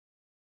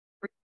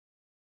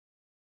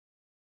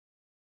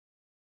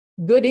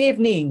Good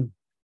evening,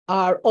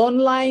 our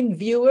online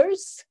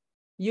viewers,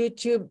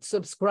 YouTube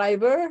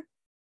subscriber,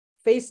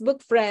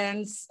 Facebook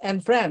friends,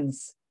 and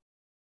friends.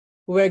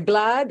 We're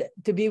glad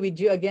to be with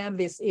you again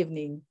this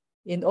evening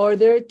in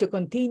order to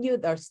continue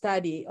our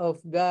study of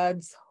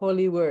God's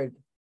holy word.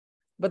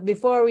 But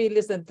before we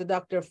listen to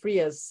Dr.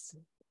 Frias,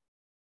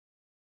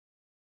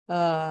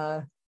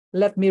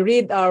 let me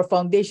read our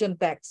foundation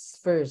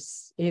text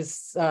first.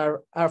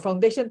 Our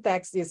foundation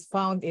text is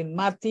found in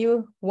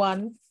Matthew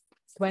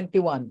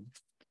 1:21.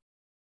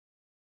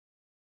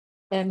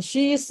 And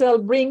she shall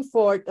bring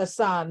forth a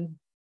son,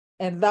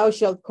 and thou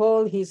shalt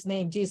call his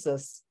name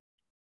Jesus,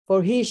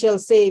 for he shall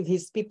save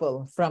his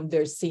people from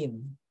their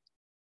sin.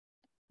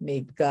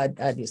 May God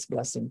add his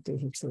blessing to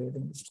his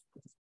reading.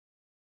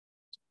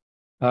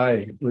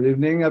 Hi, good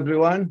evening,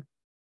 everyone.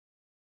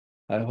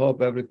 I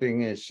hope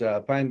everything is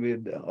fine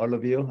with all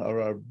of you,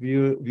 our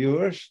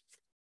viewers.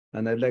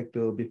 And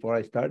before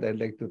I start, I'd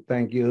like to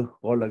thank you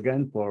all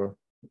again for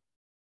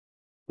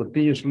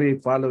continuously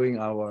following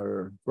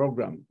our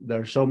program.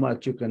 There's so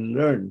much you can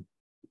learn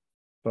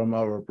from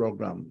our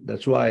program.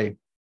 That's why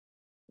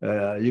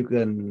you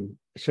can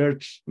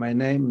search my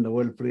name,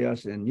 Noel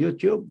Frias, in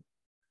YouTube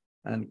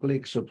and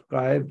click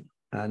subscribe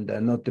and the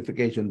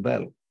notification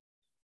bell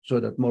so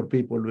that more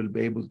people will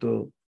be able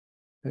to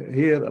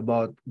hear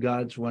about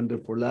God's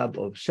wonderful love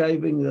of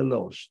saving the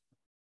lost.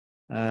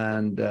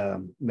 And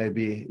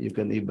maybe you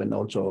can even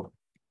also,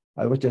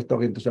 I was just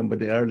talking to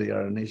somebody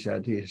earlier and he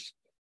said he's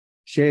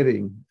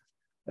sharing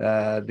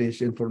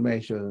this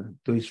information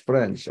to his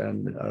friends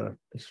and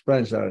his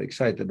friends are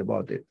excited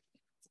about it.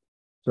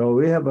 So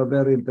we have a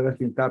very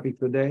interesting topic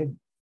today.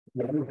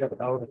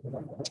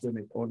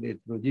 Only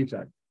through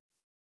Jesus.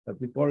 But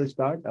before we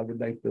start, I would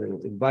like to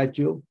invite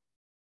you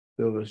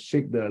to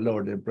seek the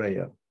Lord in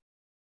prayer.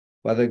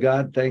 Father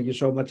God, thank you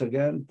so much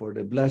again for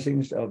the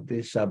blessings of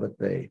this Sabbath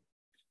day.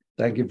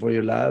 Thank you for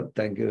your love.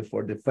 Thank you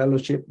for the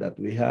fellowship that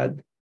we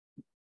had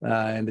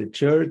in the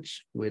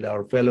church with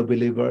our fellow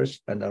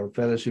believers and our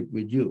fellowship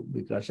with you,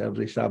 because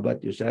every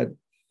Sabbath you said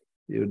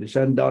you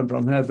descend down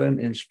from heaven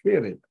in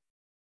spirit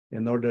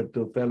in order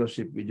to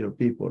fellowship with your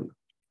people.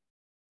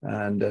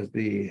 And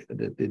the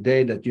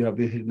day that you have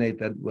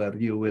designated where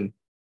you will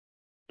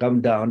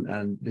come down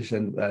and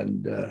descend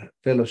and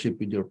fellowship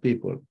with your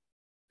people.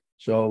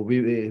 So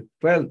we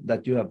felt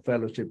that you have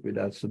fellowship with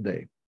us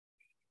today.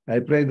 I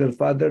pray, dear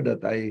Father,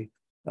 that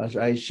as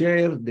I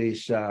share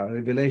this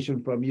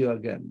revelation from you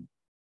again,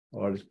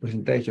 or this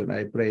presentation,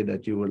 I pray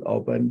that you will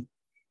open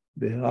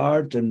the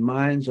hearts and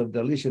minds of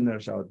the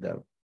listeners out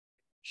there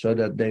so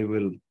that they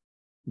will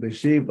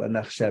receive and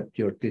accept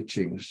your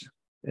teachings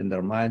in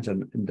their minds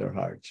and in their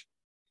hearts.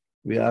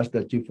 We ask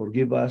that you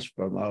forgive us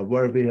from our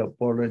where we have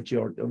fallen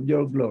short of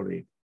your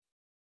glory.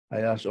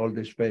 I ask all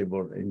this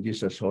favor in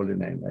Jesus' holy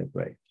name, I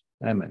pray.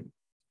 Amen.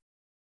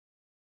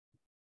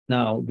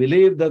 Now,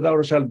 believe that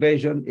our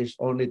salvation is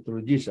only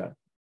through Jesus.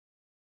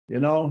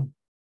 You know,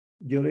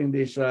 during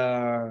this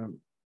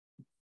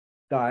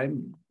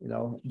time,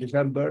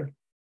 December,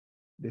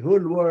 the whole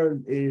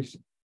world is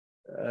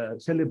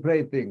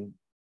celebrating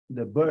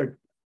the birth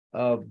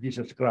of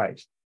Jesus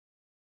Christ.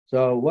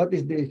 So what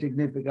is the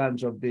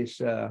significance of this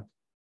birth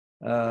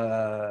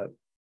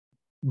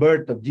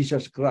of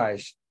Jesus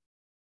Christ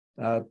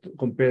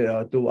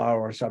compared to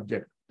our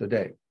subject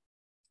today?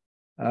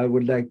 I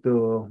would like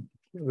to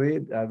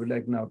read, I would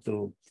like now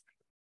to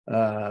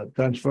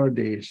transfer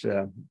this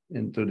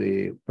into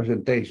the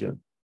presentation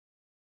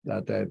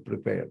that I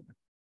prepared.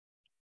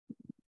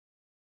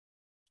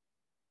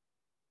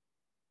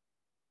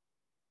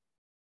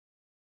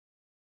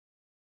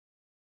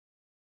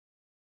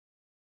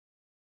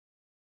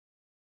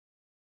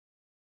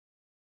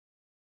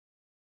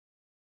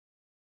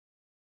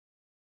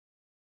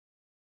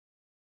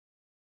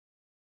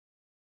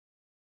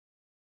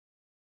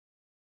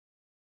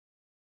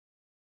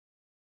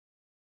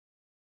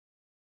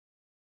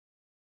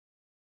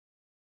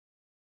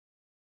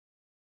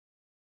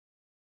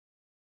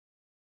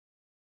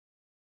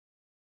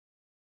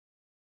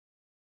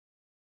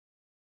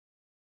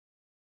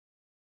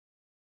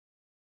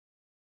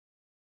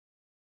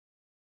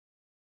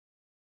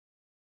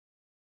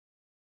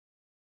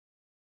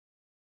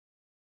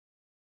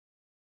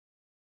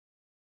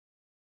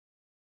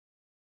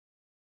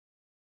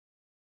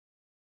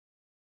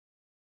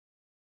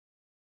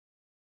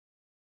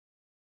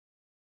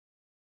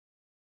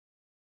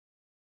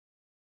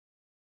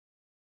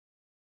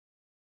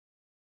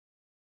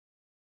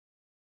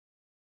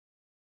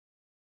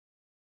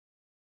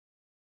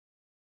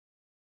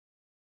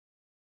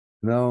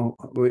 No,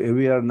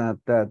 we are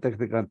not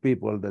technical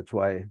people. That's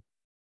why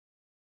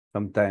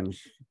sometimes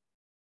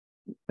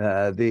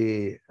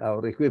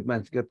our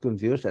equipments get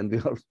confused, and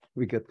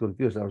we get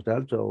confused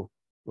ourselves. So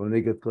when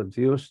we get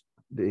confused,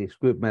 the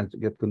equipment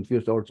get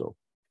confused also.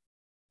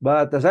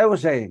 But as I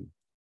was saying,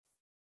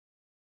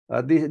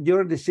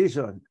 during this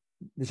season,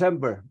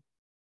 December,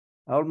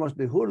 almost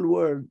the whole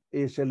world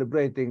is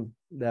celebrating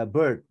the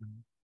birth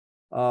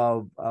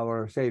of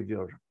our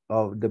Savior,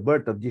 of the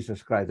birth of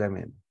Jesus Christ. I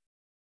mean,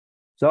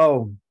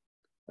 so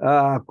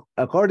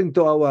According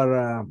to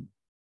our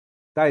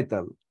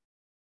title,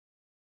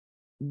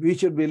 we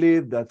should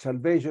believe that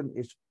salvation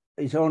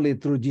is only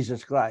through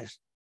Jesus Christ.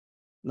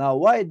 Now,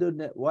 why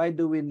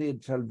do we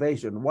need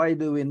salvation? Why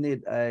do we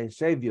need a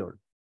savior?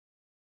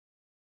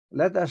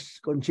 Let us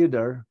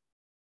consider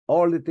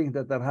all the things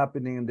that are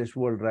happening in this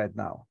world right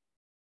now.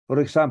 For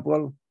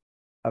example,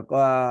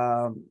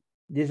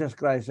 Jesus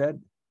Christ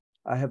said,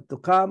 I have to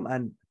come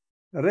and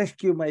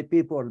rescue my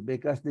people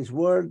because this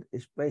world,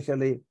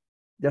 especially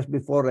just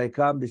before I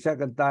come the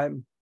second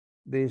time,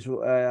 this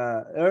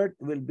earth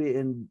will be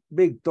in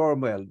big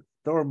turmoil.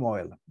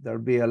 There'll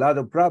be a lot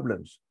of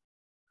problems.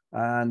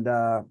 And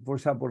for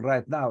example,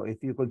 right now,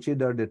 if you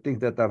consider the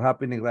things that are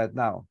happening right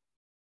now,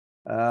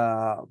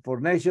 for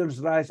nations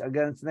rise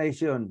against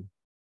nation,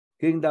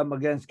 kingdom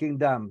against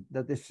kingdom,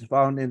 that is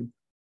found in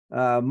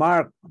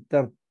Mark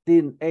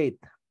 13:8.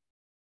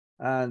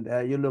 And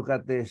you look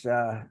at this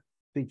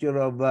picture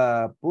of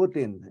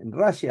Putin in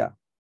Russia.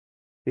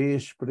 He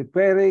is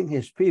preparing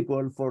his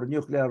people for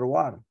nuclear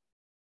war.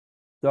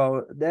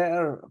 So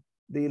the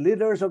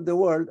leaders of the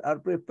world are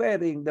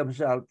preparing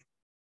themselves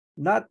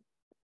not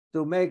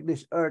to make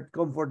this earth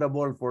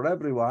comfortable for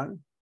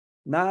everyone,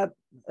 not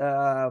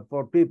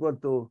for people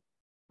to,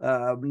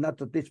 not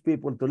to teach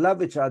people to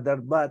love each other,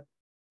 but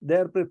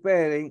they're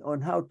preparing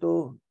on how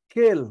to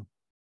kill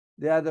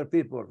the other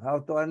people, how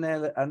to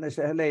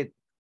annihilate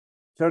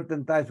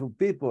certain types of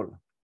people.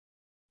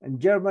 And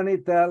Germany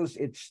tells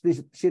its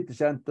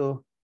citizens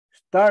to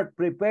start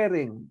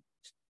preparing,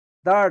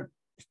 start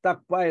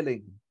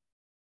stockpiling.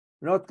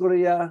 North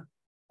Korea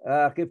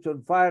keeps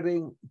on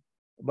firing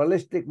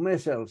ballistic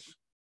missiles,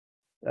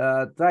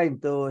 trying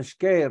to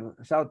scare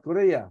South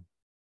Korea.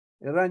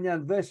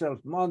 Iranian vessels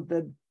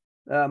mounted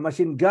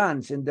machine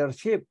guns in their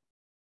ship.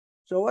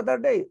 So what are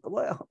they?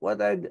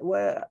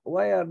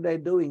 Why are they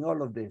doing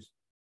all of this?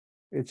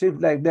 It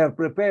seems like they're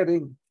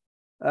preparing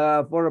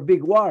for a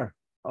big war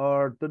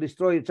or to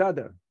destroy each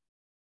other.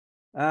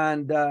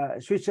 And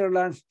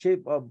Switzerland's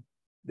chief of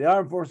the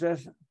armed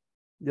forces,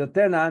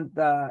 lieutenant,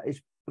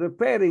 is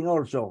preparing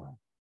also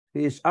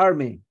his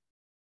army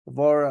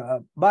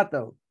for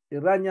battle.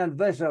 Iranian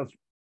vessels,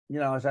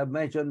 as I've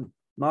mentioned,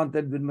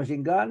 mounted with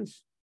machine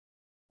guns.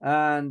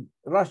 And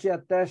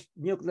Russia tests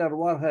nuclear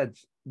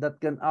warheads that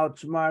can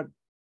outsmart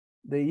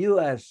the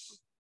U.S.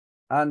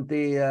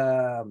 anti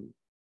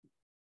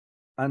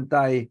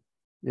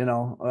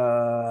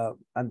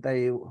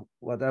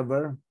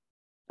whatever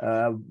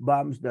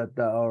bombs that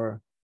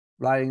or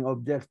flying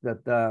objects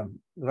that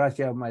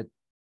Russia might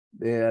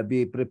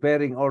be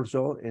preparing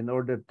also in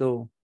order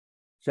to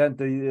send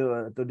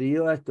to the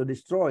U.S. to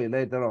destroy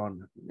later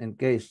on in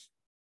case.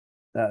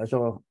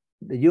 So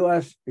the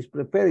U.S. is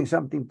preparing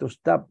something to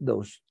stop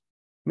those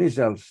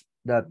missiles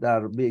that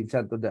are being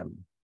sent to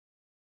them.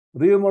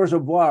 Rumors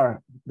of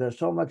war. There's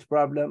so much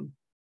problem.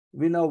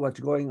 We know what's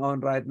going on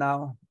right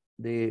now.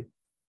 The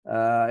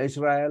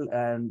Israel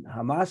and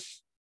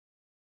Hamas,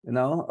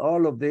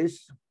 all of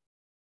this.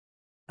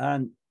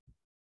 And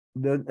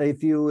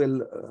if you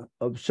will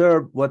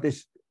observe what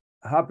is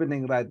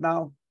happening right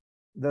now,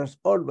 there's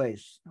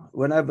always,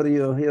 whenever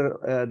you hear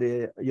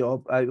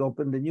I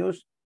open the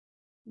news,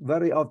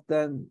 very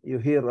often you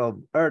hear of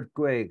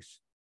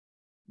earthquakes,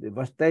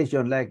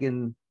 devastation, like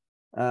in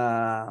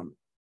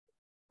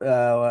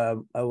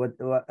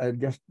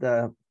just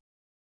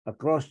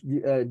across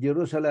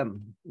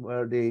Jerusalem,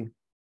 where the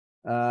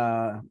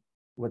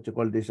what you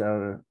call this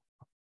are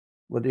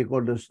what do you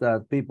call those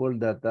people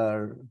that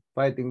are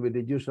fighting with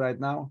the Jews right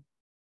now?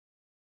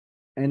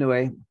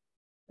 Anyway,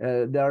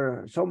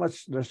 there's so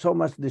much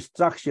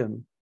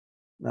destruction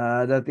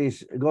that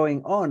is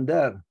going on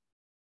there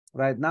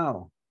right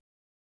now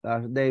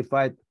as they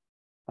fight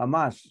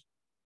Hamas,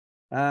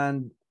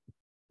 and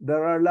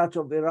there are lots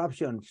of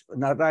eruptions.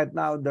 Now, right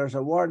now, there's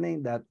a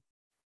warning that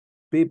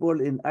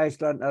people in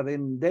Iceland are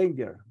in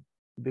danger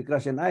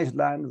because in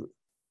Iceland,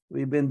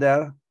 we've been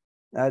there,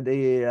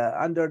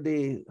 under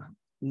the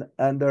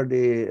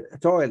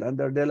soil,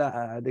 under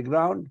the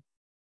ground,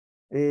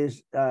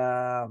 is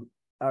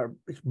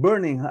it's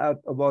burning at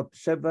about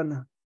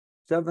 700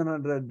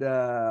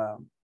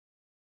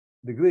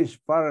 degrees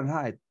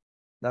Fahrenheit.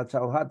 That's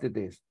how hot it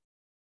is.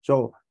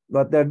 So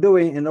what they're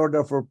doing in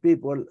order for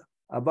people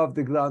above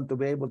the ground to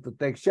be able to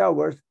take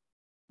showers,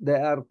 they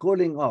are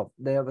cooling off.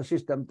 They have a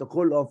system to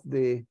cool off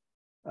the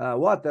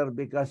water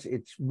because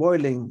it's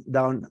boiling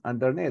down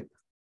underneath.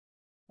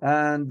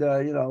 And,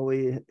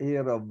 we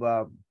hear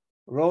of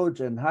roads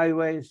and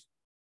highways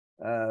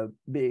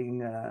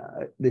being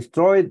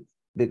destroyed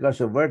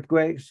because of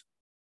earthquakes,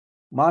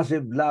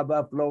 massive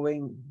lava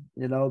flowing,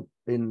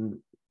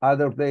 in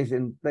other places,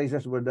 in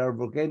places where there are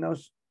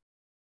volcanoes,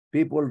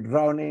 people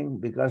drowning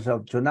because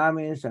of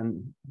tsunamis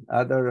and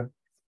other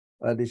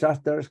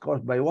disasters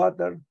caused by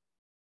water.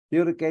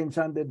 Hurricane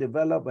Sandy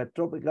developed a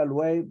tropical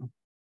wave,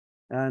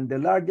 and the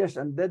largest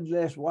and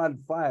deadliest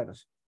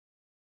wildfires.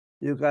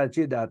 You can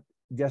see that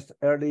just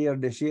earlier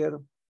this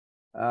year,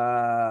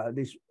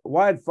 this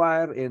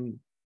wildfire in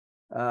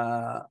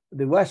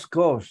the West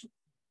Coast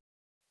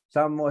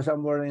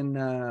somewhere in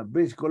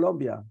British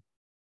Columbia.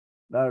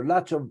 There are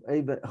lots of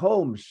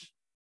homes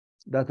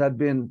that had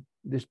been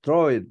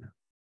destroyed,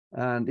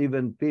 and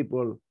even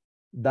people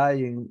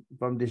dying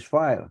from this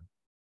fire.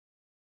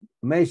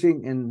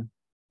 Amazing in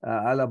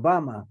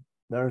Alabama,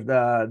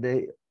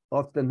 they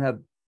often have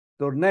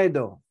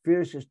tornado.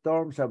 Fierce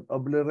storms have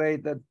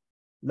obliterated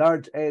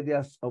large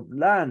areas of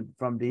land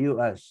from the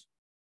U.S.,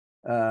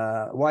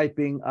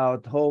 wiping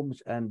out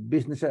homes and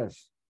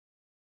businesses.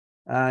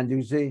 And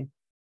you see,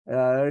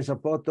 there is a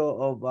photo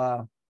of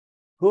a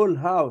whole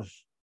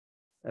house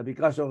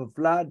because of a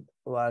flood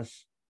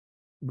was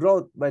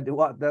brought by the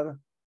water,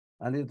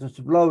 and it was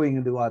flowing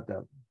in the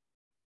water.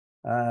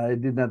 I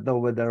did not know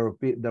whether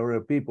there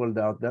were people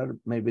out there.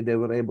 Maybe they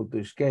were able to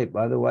escape.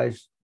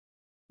 Otherwise,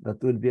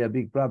 that would be a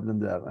big problem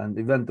there. And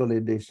eventually,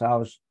 this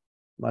house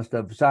must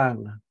have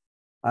sunk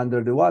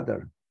under the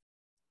water.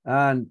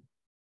 And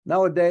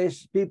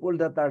nowadays, people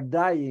that are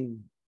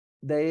dying,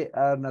 they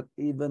are not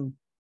even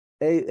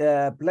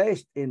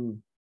placed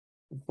in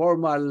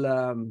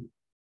formal,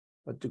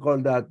 what you call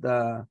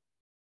that,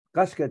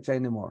 caskets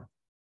anymore.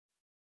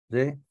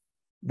 See,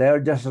 they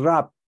are just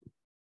wrapped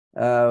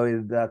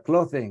with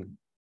clothing,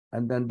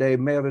 and then they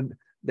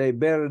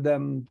bury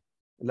them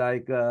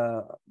like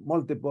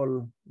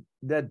multiple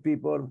dead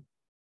people,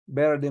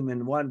 bury them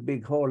in one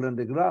big hole in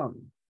the ground.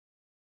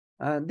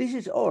 And this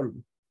is all.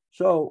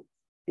 So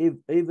if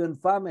even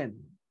famine,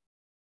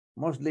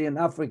 mostly in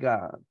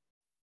Africa,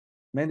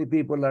 many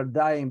people are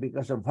dying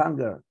because of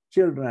hunger,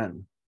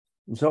 children,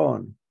 and so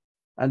on.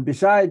 And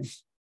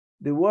besides,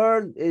 the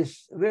world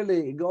is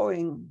really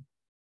going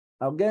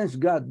against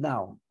God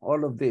now,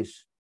 all of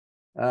this.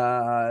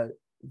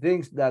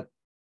 Things that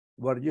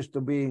were used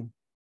to be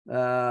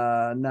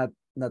not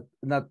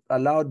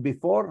allowed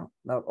before,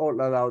 are all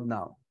allowed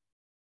now.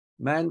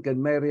 Man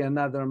can marry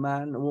another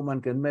man, a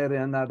woman can marry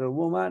another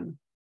woman,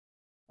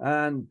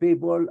 and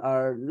people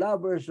are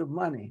lovers of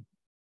money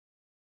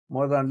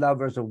more than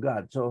lovers of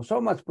God.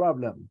 So much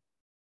problem.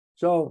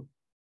 So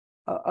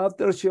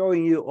after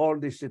showing you all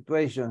these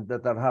situations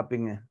that are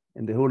happening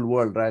in the whole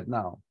world right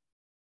now,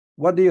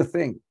 what do you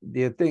think? Do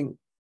you think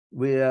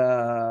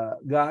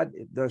God,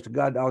 if there's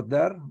God out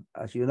there,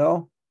 as you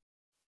know?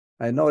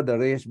 I know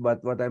there is,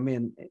 but what I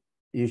mean,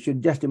 you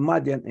should just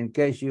imagine, in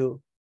case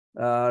you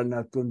are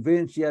not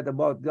convinced yet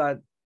about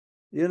God,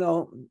 you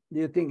know, do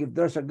you think if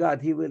there's a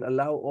God, he will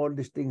allow all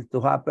these things to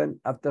happen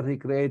after he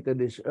created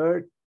this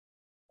earth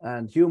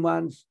and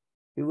humans?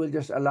 He will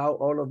just allow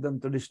all of them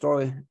to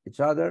destroy each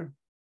other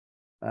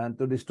and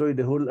to destroy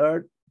the whole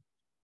earth?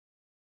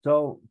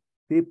 So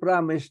he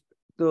promised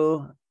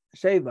to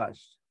save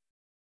us.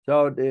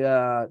 So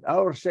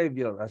our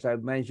Savior, as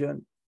I've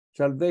mentioned,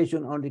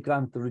 salvation only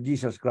comes through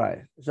Jesus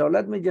Christ. So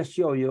let me just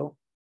show you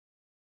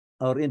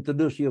or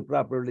introduce you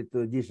properly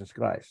to Jesus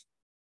Christ.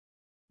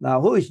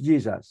 Now, who is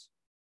Jesus?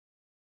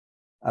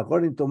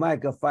 According to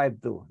Micah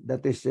 5:2,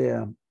 that is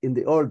in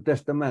the Old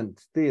Testament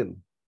still.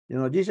 You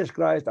know, Jesus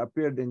Christ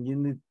appeared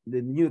in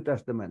the New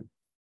Testament.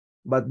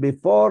 But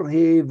before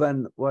he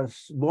even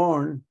was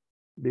born,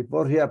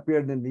 before he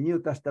appeared in the New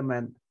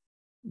Testament,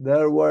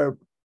 there were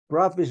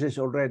prophecies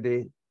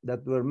already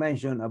that were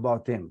mentioned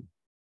about him.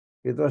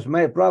 It was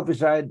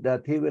prophesied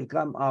that he will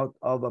come out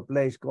of a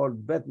place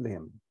called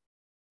Bethlehem.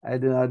 I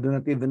do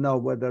not even know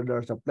whether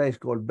there's a place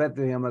called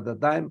Bethlehem at the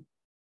time,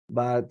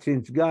 but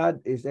since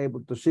God is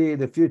able to see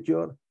the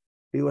future,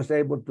 he was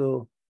able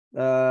to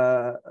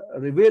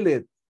reveal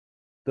it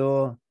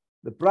to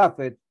the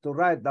prophet to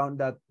write down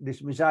that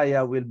this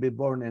Messiah will be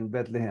born in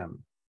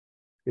Bethlehem.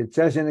 It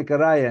says in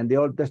Zechariah in the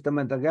Old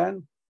Testament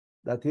again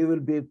that he will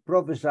be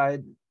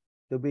prophesied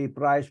to be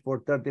priced for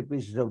 30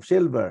 pieces of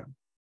silver.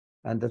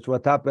 And that's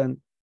what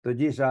happened to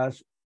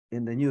Jesus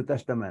in the New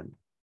Testament.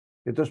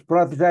 It was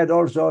prophesied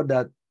also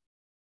that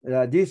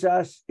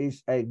Jesus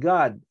is a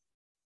God,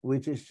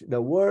 which is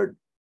the Word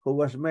who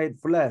was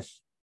made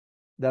flesh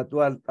that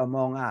dwelt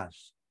among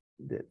us.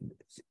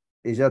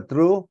 Is that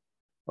true?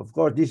 Of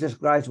course, Jesus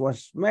Christ,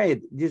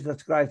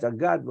 a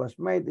God, was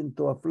made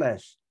into a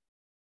flesh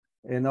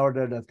in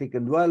order that he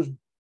can dwell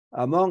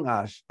among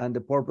us. And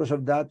the purpose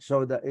of that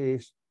so that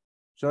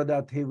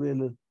he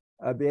will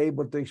be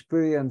able to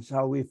experience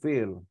how we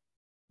feel.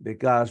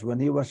 Because when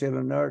he was here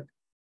on earth,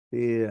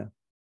 he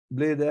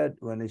bleeded.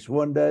 When he's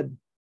wounded,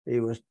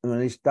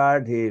 when he's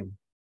tired, he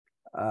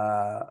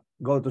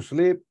go to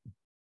sleep,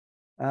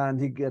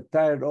 and he get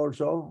tired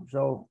also.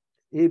 So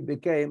he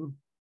became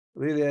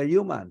really a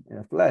human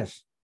in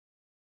flesh.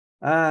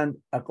 And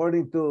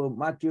according to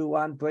Matthew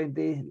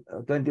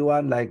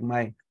 1:20-21, like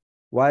my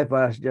wife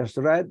has just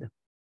read,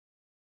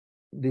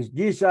 this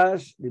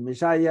Jesus, the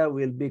Messiah,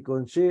 will be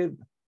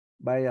conceived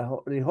by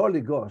the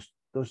Holy Ghost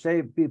to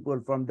save people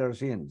from their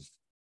sins,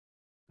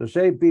 to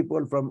save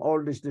people from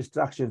all these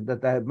destructions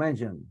that I have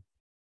mentioned.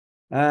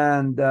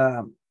 And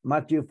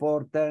Matthew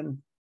 4:10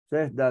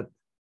 says that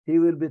he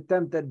will be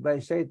tempted by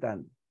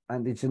Satan.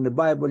 And it's in the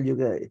Bible.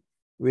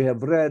 We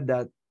have read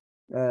that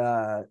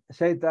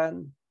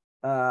Satan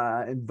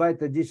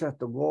invited Jesus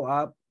to go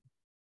up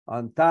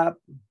on top,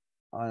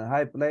 on a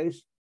high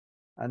place,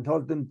 and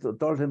told him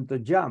to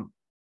jump.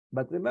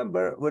 But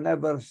remember,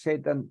 whenever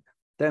Satan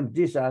tempted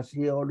Jesus,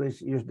 he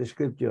always used the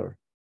scripture.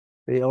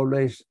 He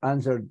always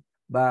answered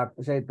back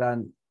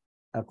Satan,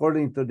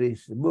 according to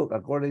this book,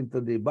 according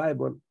to the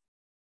Bible,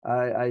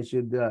 I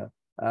should not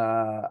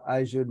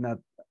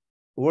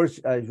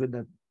worship, I should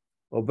not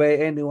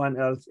obey anyone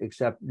else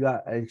except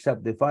God,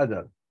 except the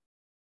Father.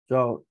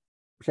 So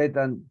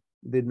Satan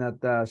did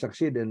not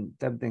succeed in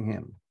tempting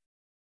him.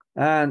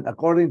 And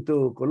according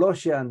to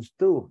Colossians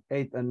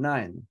 2:8 and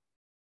 9,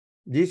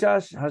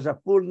 Jesus has a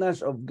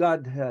fullness of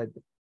Godhead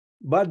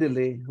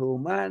bodily, who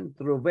man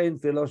through vain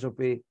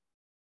philosophy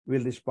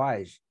will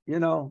despise. You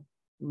know,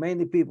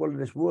 many people in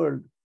this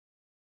world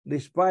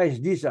despise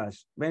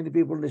Jesus. Many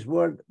people in this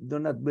world do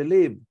not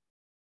believe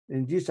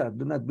in Jesus,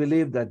 do not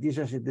believe that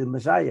Jesus is the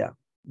Messiah.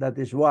 That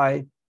is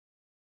why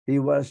he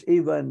was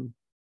even,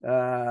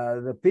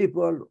 the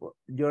people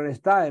during his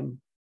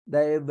time,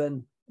 they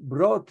even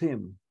brought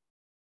him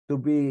to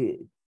be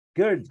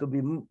killed, to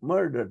be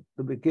murdered,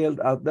 to be killed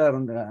out there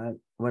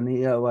when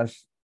he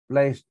was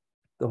placed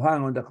to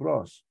hang on the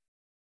cross.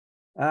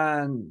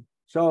 And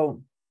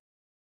so,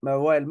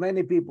 while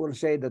many people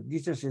say that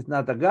Jesus is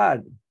not a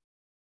God,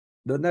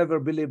 don't ever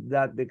believe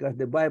that, because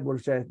the Bible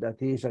says that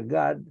he is a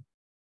God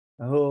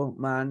who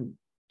man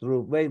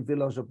through vain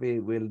philosophy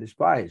will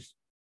despise.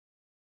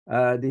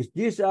 This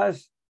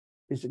Jesus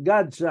is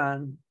God's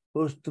Son,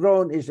 whose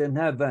throne is in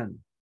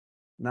heaven.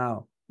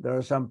 Now, there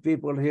are some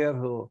people here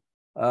who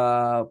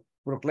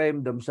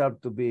proclaim themselves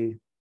to be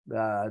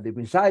the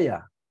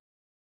Messiah.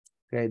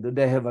 Okay, do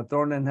they have a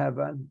throne in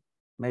heaven?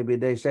 Maybe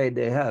they say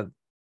they have,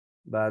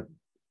 but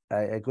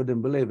I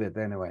couldn't believe it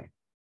anyway.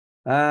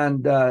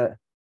 And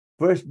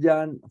 1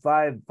 John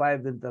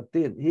 5:5 and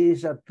 13, he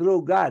is a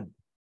true God.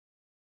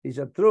 He's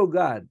a true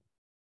God.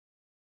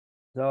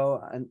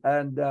 So,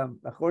 and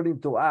according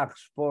to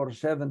Acts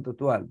 4:7 to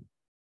 12,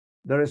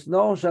 there is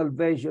no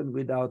salvation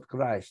without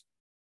Christ.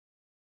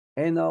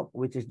 Enoch,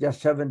 which is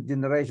just 7th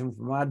generation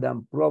from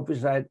Adam,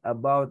 prophesied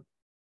about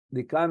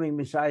the coming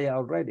Messiah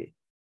already,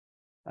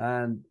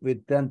 and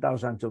with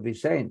 10,000 of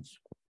his saints.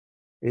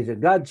 He's a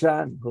God's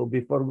Son who,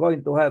 before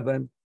going to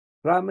heaven,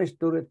 promised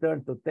to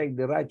return to take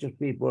the righteous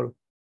people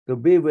to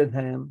be with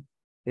him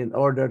in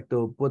order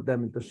to put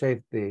them into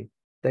safety,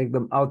 take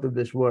them out of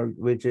this world,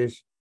 which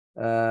is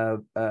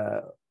world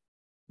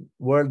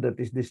that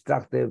is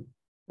destructive,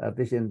 that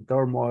is in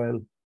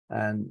turmoil,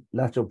 and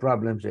lots of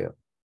problems here.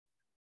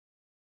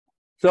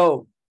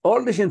 So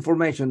all this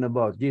information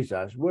about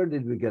Jesus, where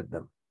did we get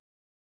them?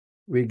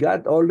 We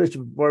got all this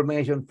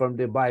information from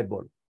the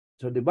Bible.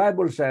 So the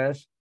Bible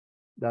says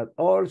that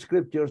all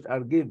scriptures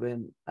are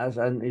given as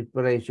an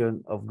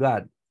inspiration of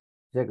God.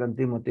 2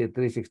 Timothy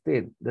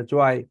 3:16. That's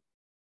why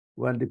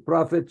when the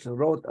prophets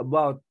wrote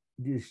about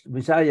this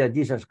Messiah,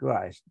 Jesus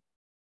Christ,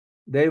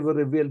 they were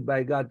revealed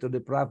by God to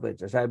the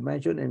prophets. As I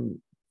mentioned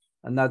in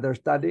another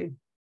study,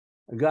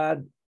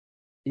 God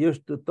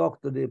used to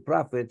talk to the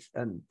prophets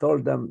and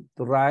told them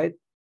to write.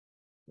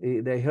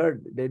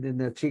 They did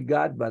not see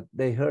God, but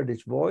they heard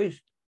his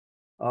voice,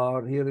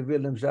 or he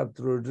revealed himself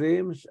through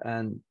dreams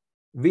and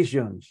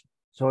visions.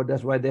 So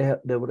that's why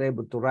they were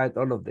able to write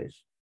all of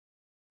this.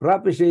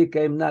 Prophecy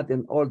came not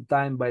in old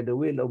time by the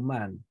will of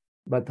man,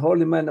 but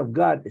holy men of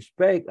God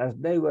spake as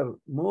they were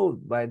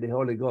moved by the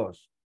Holy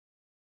Ghost.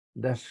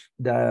 The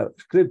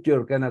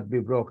scripture cannot be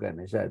broken,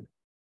 he said.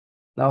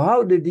 Now,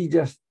 how did he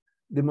just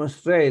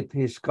demonstrate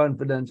his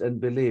confidence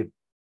and belief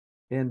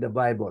in the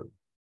Bible?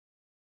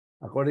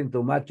 According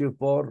to Matthew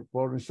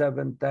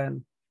 4:7,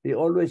 10, he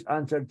always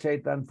answered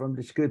Satan from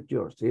the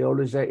scriptures. He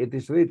always said, it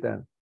is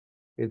written,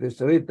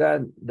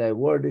 thy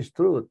word is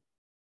truth.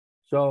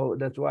 So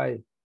that's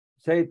why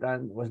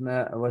Satan was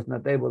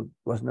not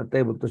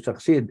able to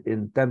succeed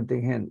in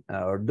tempting him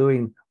or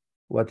doing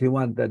what he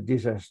wanted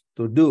Jesus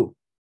to do.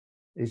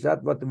 Is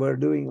that what we're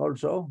doing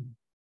also?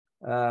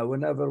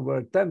 Whenever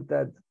we're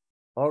tempted,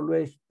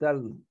 always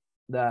tell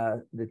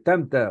the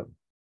tempter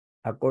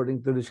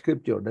according to the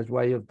scripture. That's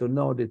why you have to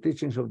know the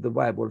teachings of the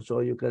Bible,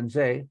 so you can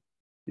say,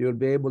 you'll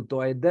be able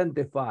to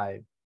identify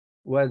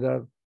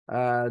whether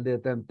the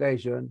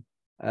temptation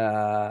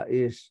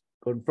is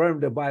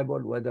confirmed the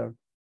Bible, whether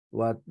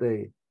what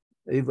the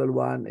evil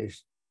one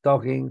is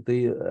talking to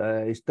you,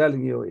 is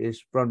telling you,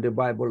 is from the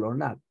Bible or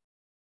not.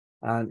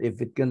 And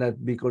if it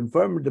cannot be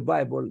confirmed in the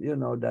Bible, you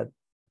know that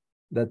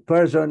that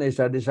person is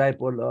a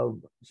disciple of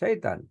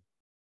Satan.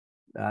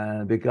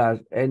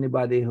 Because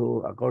anybody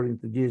who, according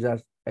to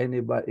Jesus,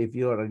 anybody, if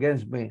you are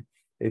against me,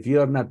 if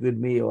you are not with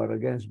me, you are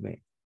against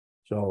me.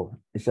 So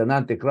it's an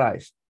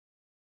antichrist.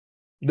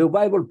 The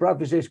Bible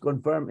prophecies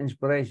confirm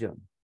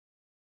inspiration.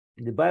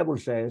 The Bible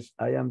says,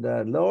 I am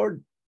the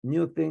Lord,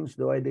 new things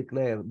do I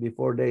declare,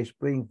 before they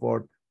spring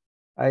forth,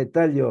 I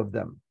tell you of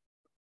them.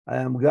 I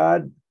am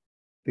God,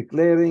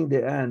 declaring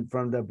the end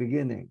from the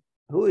beginning.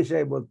 Who is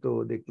able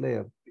to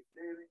declare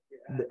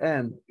the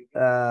end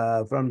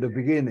from the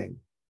beginning?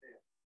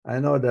 I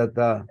know that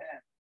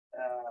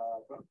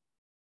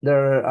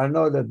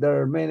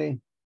there are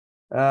many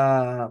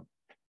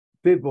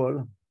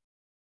people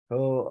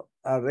who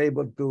are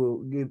able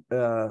to give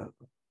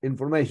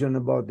information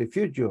about the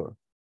future,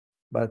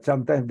 but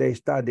sometimes they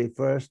study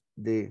first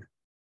the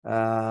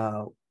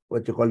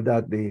what you call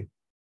that, the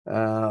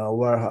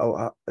where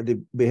how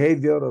the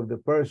behavior of the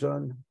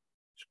person,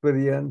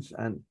 experience,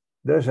 and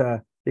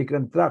he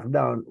can track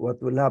down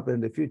what will happen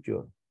in the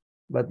future,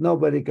 but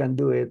nobody can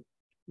do it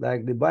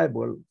like the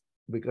Bible,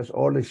 because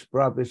all its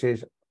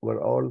prophecies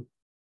were all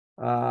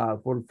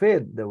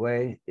fulfilled the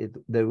way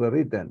they were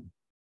written.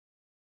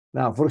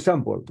 Now, for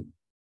example,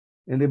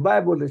 in the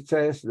Bible it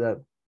says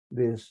that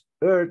this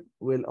earth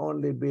will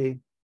only be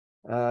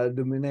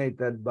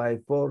dominated by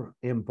 4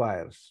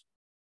 empires.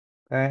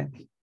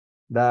 Okay,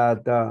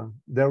 that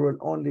there will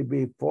only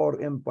be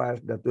 4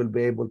 empires that will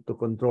be able to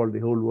control the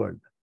whole world.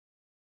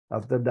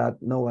 After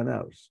that, no one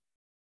else.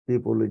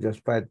 People will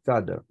just fight each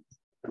other.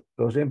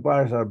 Those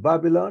empires are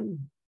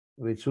Babylon,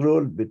 which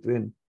ruled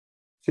between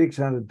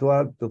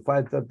 612 to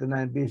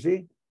 539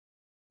 BC,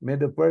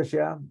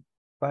 Medo-Persia,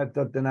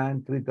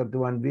 539,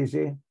 331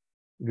 BC,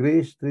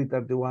 Greece,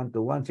 331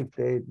 to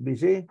 168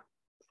 BC,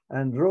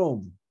 and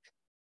Rome.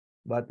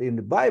 But in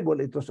the Bible,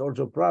 it was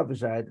also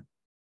prophesied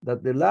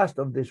that the last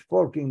of these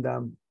 4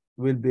 kingdoms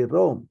will be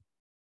Rome.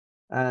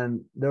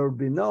 And there will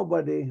be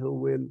nobody who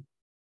will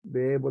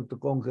be able to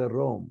conquer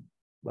Rome.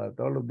 But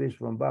all of this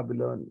from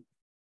Babylon,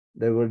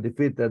 they were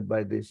defeated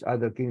by these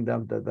other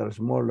kingdoms that are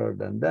smaller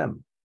than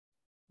them.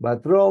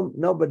 But Rome,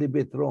 nobody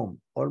beat Rome.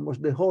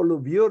 Almost the whole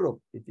of Europe,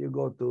 if you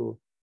go to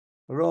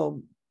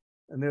Rome,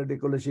 near the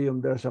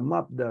Colosseum, there's a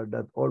map there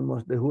that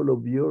almost the whole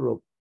of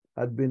Europe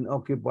had been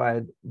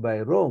occupied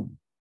by Rome.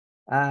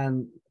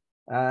 And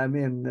I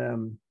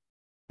mean,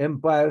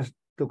 empires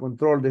to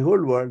control the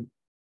whole world,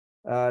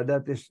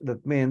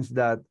 that means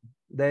that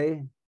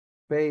they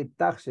pay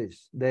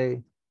taxes,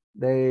 they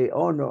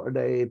honor,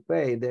 they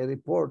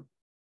report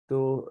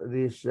to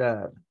these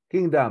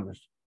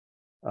kingdoms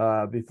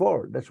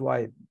before. That's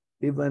why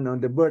even on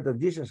the birth of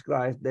Jesus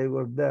Christ, they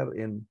were there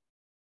in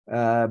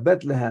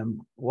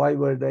Bethlehem. Why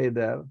were they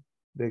there?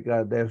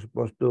 Because they're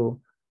supposed to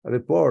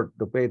report,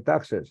 to pay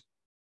taxes.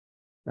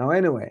 Now,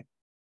 anyway,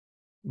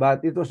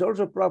 but it was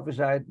also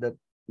prophesied that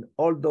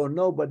although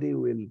nobody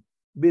will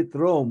beat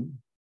Rome,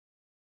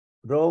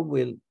 Rome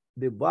will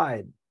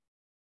divide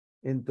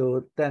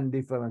into 10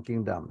 different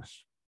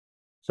kingdoms.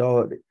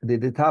 So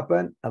did it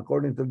happen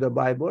according to the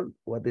Bible?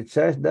 What it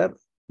says there,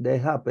 they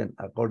happen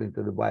according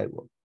to the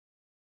Bible.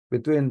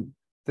 Between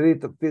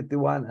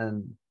 351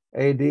 and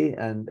AD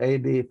and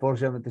AD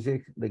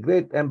 476, the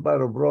great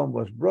empire of Rome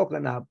was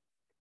broken up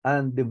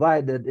and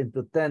divided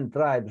into 10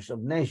 tribes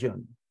of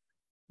nations.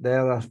 They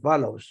are as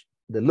follows: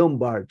 the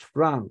Lombards,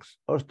 Franks,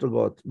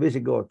 Ostrogoths,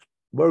 Visigoths,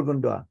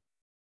 Burgundia,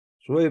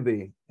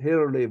 Suebi,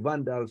 Heruli,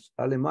 Vandals,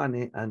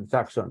 Alemanni, and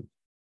Saxons.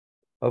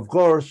 Of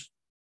course,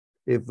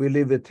 if we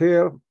leave it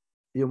here,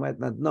 you might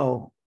not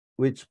know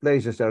which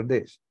places are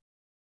this.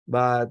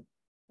 But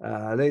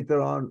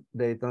later on,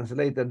 they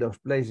translated those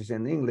places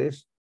in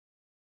English.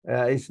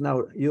 It's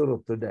now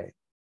Europe today.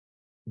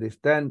 These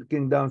 10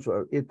 kingdoms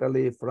were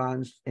Italy,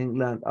 France,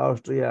 England,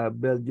 Austria,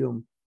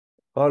 Belgium,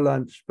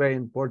 Holland,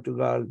 Spain,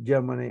 Portugal,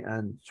 Germany,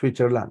 and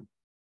Switzerland.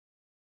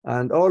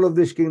 And all of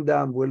this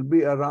kingdom will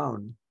be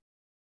around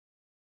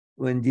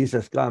when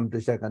Jesus comes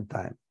the second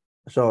time.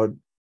 So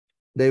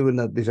they will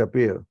not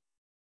disappear.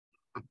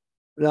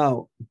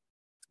 Now,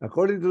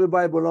 according to the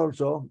Bible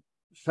also,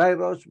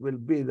 Cyrus will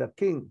be the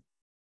king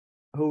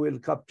who will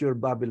capture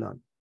Babylon.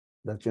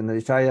 That's in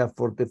Isaiah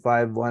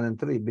 45, 1 and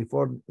 3.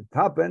 Before it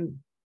happened,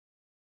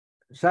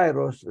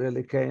 Cyrus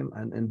really came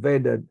and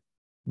invaded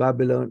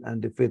Babylon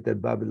and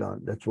defeated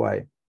Babylon. That's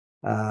why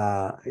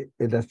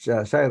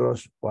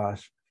Cyrus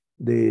was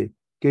the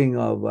king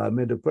of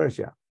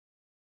Medo-Persia.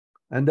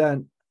 And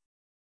then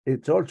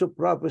it's also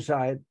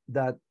prophesied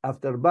that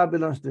after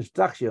Babylon's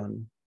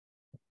destruction,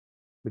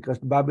 because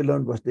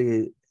Babylon was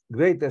the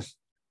greatest,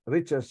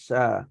 richest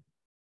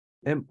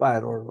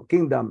empire or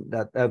kingdom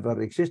that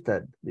ever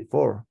existed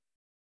before.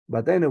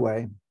 But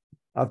anyway,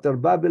 after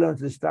Babylon's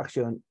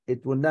destruction,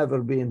 it will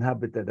never be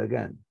inhabited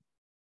again.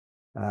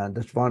 And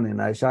that's found in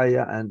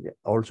Isaiah and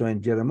also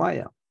in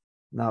Jeremiah.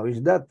 Now,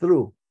 is that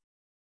true?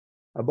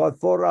 About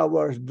 4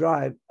 hours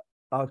drive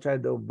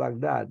outside of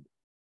Baghdad,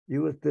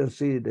 you will still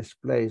see this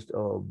place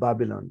of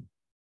Babylon.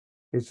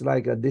 It's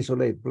like a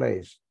desolate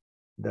place.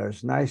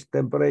 There's nice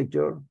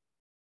temperature.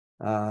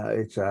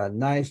 It's a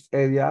nice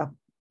area.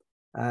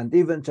 And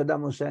even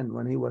Saddam Hussein,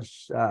 when he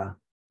was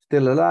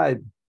still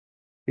alive,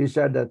 he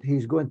said that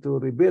he's going to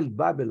rebuild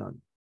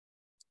Babylon.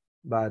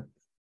 But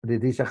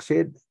did he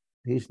succeed?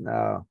 He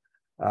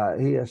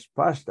has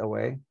passed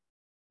away,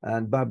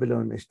 and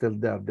Babylon is still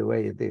there the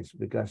way it is,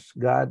 because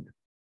God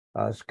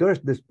has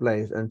cursed this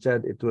place and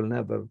said it will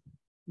never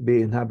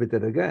be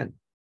inhabited again.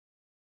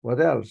 What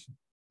else?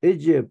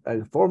 Egypt,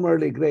 a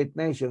formerly great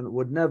nation,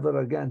 would never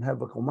again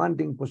have a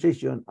commanding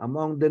position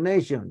among the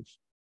nations.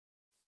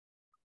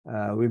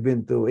 We've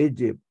been to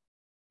Egypt.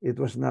 It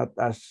was not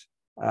as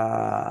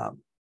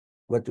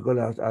what you call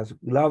as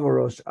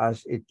glamorous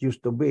as it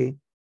used to be,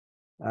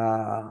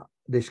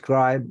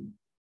 described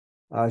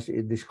as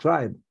it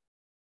described.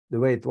 the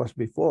way it was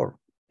before.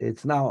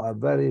 It's now a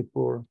very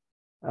poor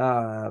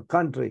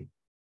country.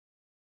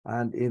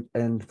 And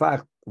in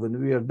fact, when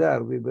we were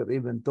there, we were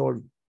even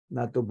told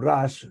not to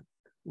brush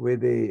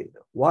with the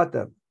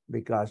water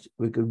because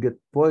we could get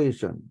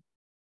poison.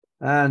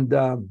 And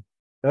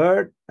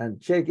earth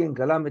and shaking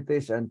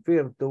calamities and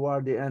fear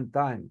toward the end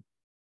time,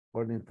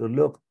 according to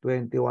Luke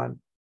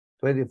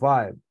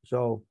 21:25.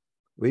 So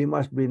we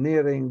must be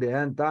nearing the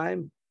end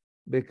time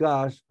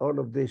because all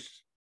of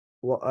this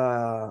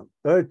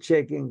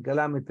earth-shaking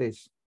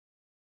calamities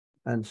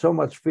and so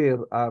much fear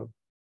are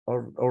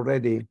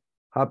already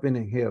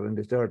happening here in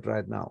this earth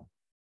right now.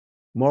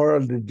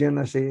 Moral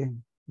degeneracy,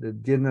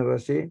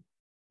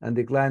 and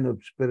decline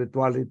of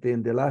spirituality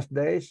in the last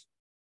days.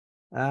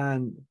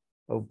 And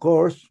of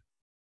course,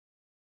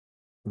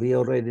 we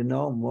already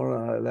know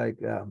more like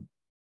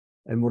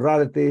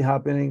immorality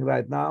happening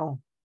right now.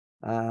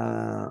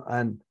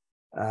 And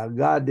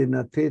God did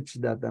not teach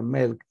that a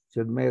male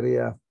should marry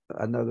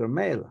another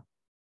male.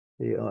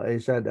 He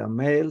said a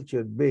male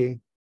should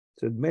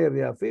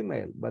marry a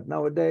female. But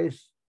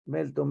nowadays,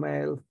 male to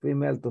male,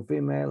 female to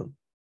female,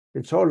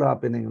 it's all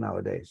happening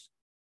nowadays.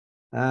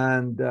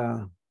 And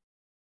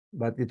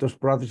but it was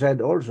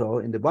prophesied also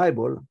in the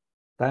Bible,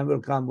 time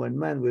will come when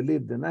men will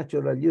leave the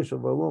natural use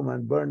of a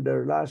woman, burn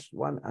their lust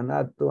one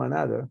to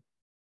another,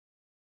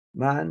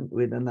 man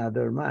with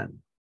another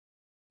man.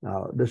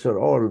 Now, these are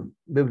all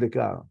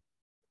biblical.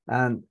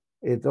 And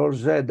it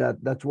also said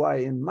that's why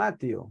in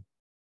Matthew,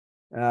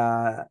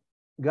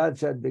 God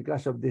said,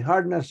 because of the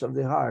hardness of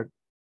the heart,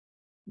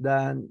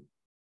 then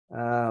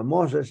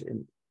Moses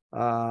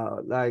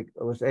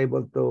was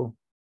able to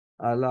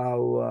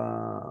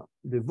allow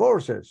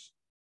divorces,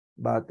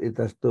 but it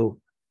has to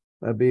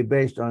be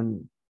based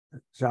on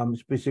some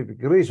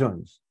specific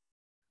reasons,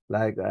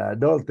 like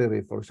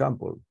adultery, for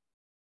example.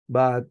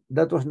 But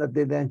that was not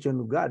the intention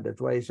of God.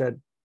 That's why he said,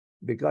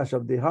 because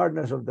of the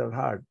hardness of their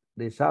heart,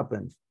 this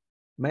happens.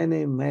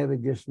 Many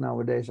marriages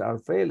nowadays are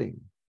failing.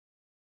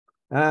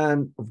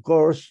 And of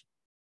course,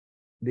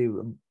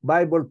 the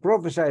Bible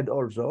prophesied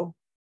also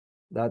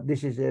that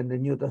this is in the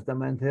New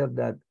Testament here,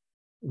 that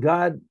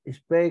God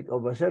spake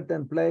of a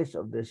certain place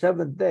of the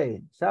seventh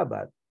day,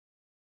 Sabbath,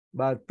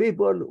 but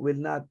people will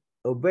not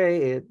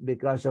obey it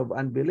because of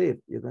unbelief.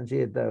 You can see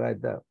it right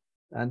there.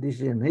 And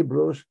this is in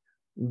Hebrews,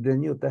 the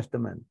New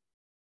Testament.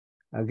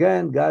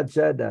 Again, God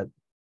said that,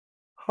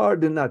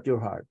 harden not your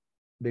heart,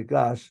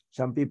 because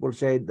some people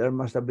say there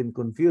must have been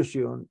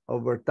confusion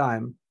over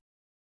time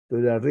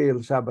to the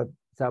real Sabbath,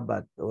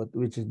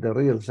 which is the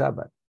real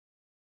Sabbath.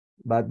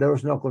 But there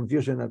was no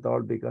confusion at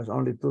all, because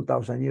only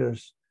 2,000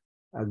 years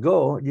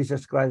ago,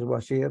 Jesus Christ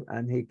was here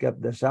and he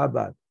kept the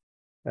Sabbath.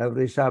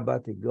 Every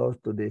Sabbath, he goes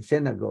to the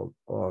synagogue,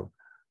 or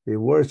he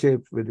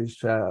worships with his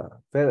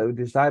fellow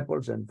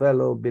disciples and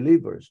fellow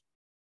believers.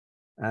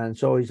 And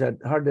so he said,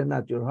 harden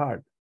not your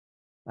heart.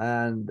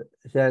 And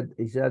he said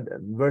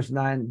in verse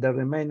 9, there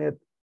remaineth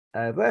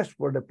a rest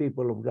for the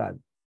people of God,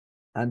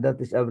 and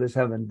that is every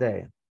seventh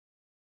day.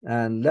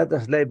 And let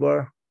us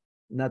labor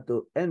not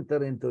to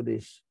enter into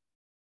this,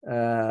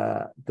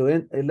 let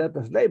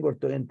us labor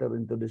to enter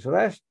into this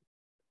rest,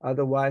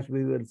 otherwise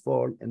we will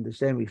fall in the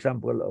same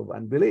example of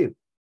unbelief.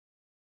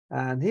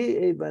 And he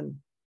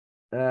even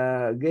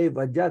gave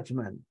a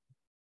judgment.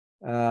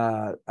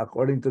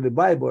 According to the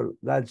Bible,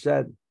 God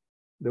said,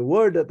 the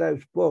word that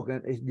I've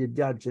spoken is the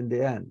judge in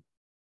the end.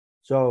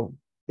 So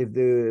if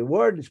the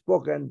word is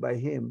spoken by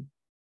him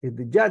is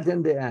the judge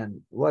in the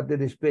end, what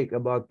did he speak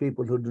about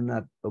people who do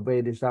not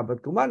obey the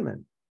Sabbath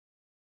commandment?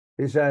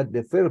 He said,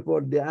 the fearful,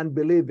 the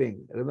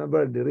unbelieving.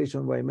 Remember the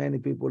reason why many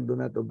people do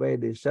not obey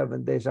the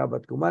seventh-day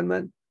Sabbath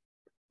commandment?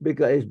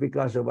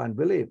 Because of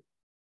unbelief.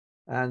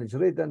 And it's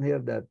written here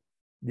that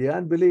the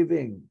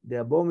unbelieving,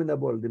 the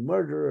abominable, the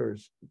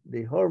murderers,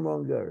 the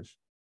whoremongers,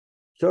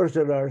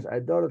 sorcerers,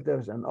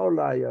 idolaters, and all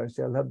liars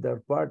shall have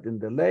their part in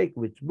the lake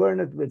which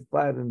burneth with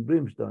fire and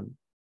brimstone,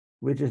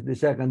 which is the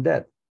second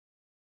death.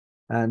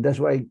 And that's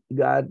why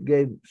God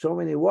gave so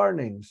many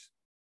warnings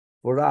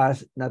for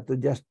us not to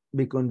just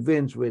be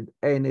convinced with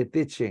any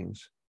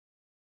teachings.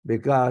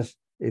 Because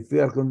if we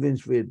are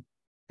convinced with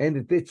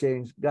any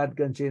teachings, God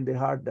can see in the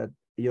heart that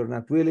you're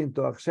not willing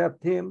to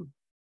accept him.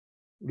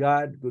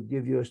 God could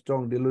give you a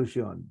strong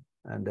delusion.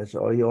 And that's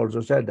all he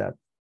also said that.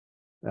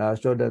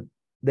 So that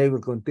they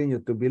will continue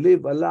to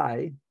believe a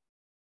lie,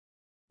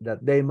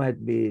 that they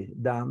might be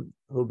damned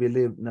who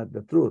believe not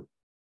the truth,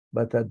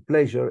 but had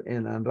pleasure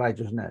in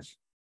unrighteousness.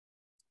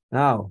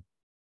 Now,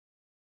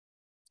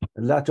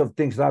 lots of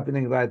things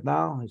happening right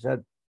now. He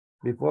said,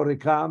 before he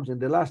comes, in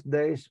the last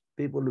days,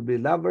 people will be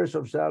lovers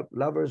of self,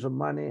 lovers of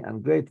money,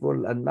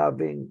 ungrateful,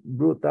 unloving,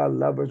 brutal,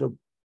 lovers of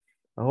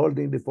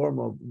holding the form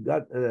of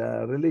God,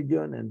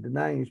 religion, and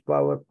denying his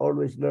power,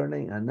 always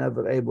learning and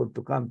never able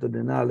to come to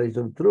the knowledge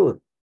of truth.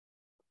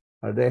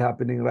 Are they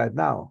happening right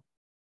now?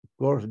 Of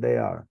course they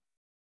are.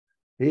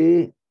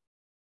 There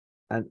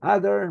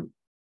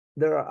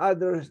are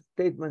other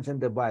statements in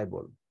the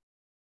Bible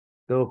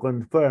to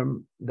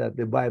confirm that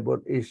the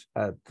Bible is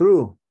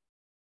true,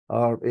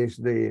 or is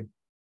the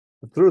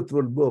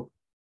truthful book.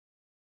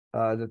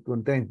 that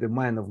contains the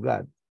mind of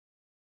God.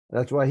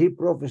 That's why he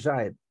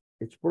prophesied.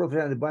 It's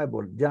prophesied in the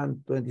Bible,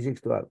 John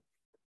 26:12.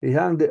 He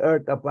hung the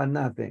earth upon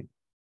nothing.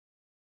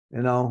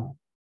 You know,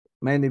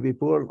 many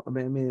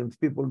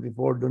people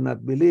before do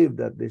not believe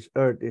that this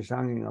earth is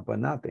hanging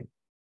upon nothing.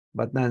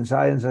 But now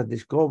science has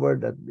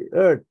discovered that the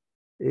earth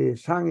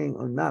is hanging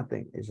on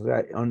nothing. It's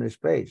right on a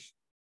space.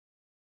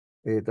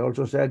 It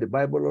also said, the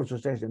Bible also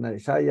says in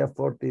Isaiah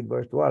 40,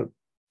 verse 12,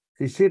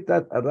 he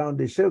sitteth around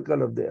the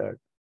circle of the earth.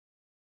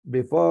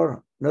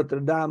 Before Notre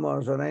Dame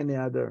or any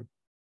other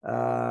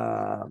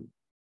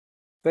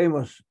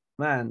famous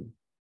man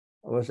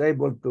was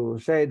able to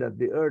say that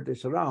the earth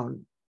is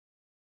round,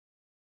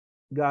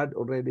 God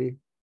already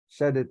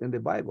said it in the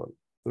Bible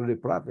through the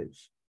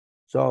prophets.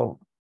 So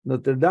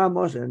Notre Dame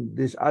and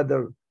these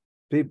other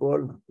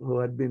people who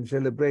had been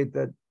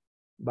celebrated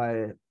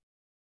by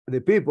the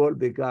people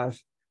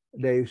because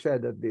they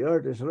said that the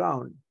earth is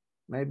round,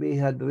 maybe he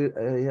had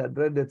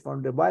read it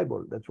from the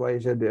Bible. That's why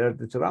he said the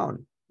earth is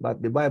round.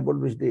 But the Bible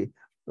was the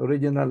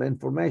original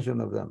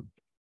information of them.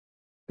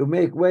 To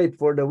make weight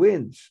for the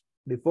winds.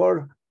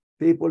 Before,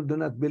 people do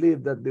not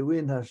believe that the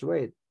wind has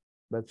weight.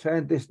 But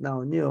scientists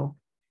now knew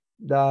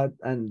that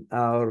and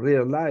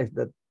realized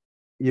that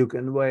you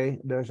can weigh,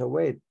 there's a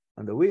weight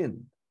on the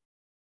wind.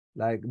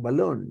 Like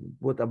balloon,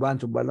 put a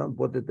bunch of balloon,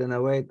 put it in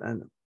a weight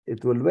and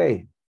it will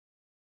weigh.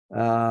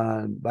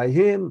 By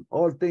him,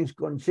 all things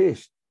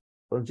consist.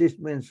 Consist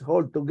means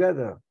hold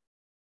together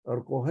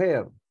or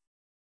cohere.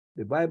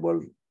 The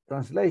Bible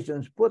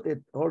translations put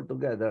it all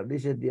together.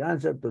 This is the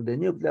answer to the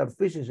nuclear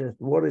physicist's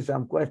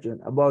worrisome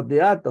question about the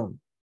atom.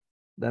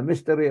 The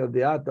mystery of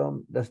the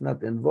atom does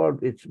not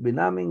involve its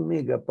benumbing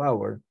mega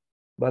power,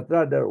 but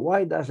rather,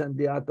 why doesn't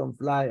the atom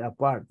fly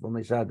apart from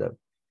each other?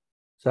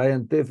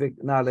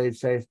 Scientific knowledge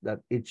says that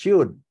it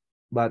should,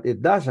 but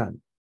it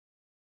doesn't.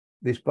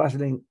 This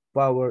puzzling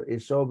power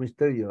is so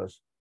mysterious,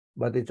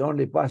 but it's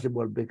only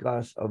possible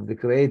because of the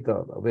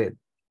creator of it,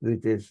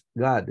 which is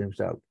God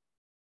himself.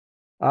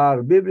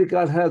 Are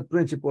biblical health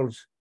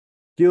principles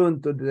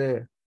tuned to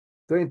the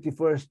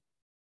 21st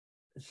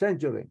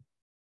century?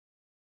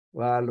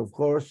 Well, of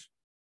course,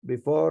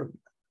 before,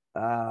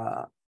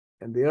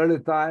 in the early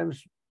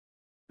times,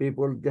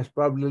 people just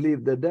probably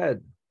leave the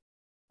dead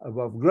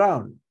above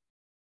ground.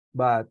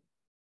 But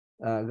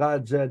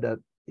God said that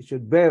He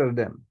should bury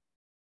them.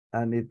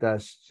 And it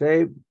has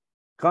saved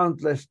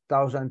countless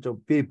thousands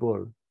of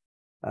people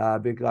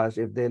because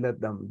if they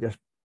let them just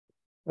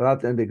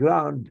rot in the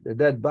ground, the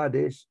dead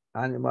bodies,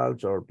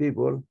 animals or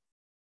people,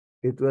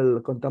 it will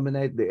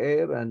contaminate the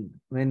air and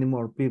many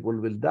more people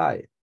will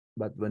die.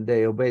 But when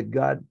they obeyed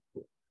God,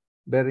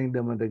 burying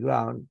them on the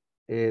ground,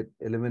 it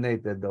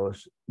eliminated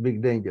those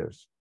big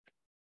dangers.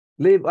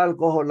 Leave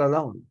alcohol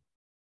alone.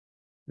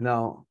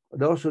 Now,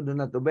 those who do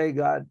not obey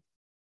God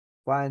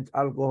find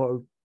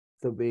alcohol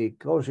to be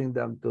causing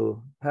them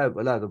to have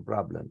a lot of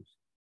problems.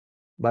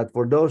 But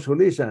for those who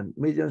listen,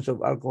 millions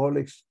of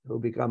alcoholics who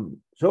become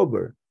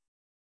sober,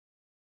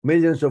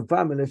 millions of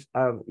families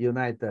are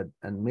united,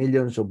 and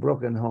millions of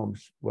broken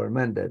homes were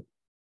mended.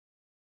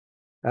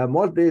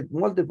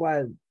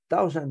 Multiplied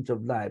thousands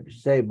of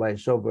lives saved by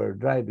sober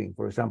driving,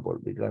 for example,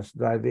 because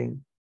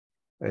driving,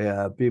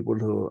 people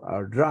who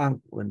are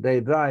drunk, when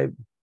they drive,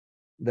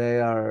 they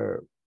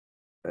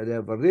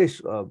have a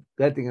risk of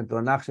getting into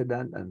an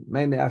accident, and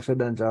many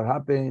accidents are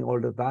happening all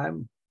the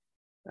time,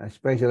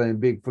 especially in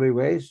big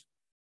freeways.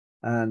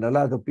 And a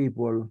lot of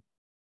people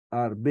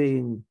are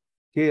being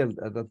killed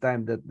at a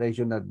time that they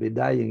should not be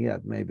dying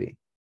yet, maybe.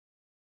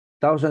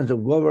 Thousands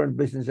of government,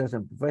 businesses,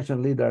 and professional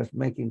leaders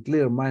making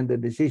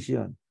clear-minded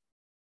decisions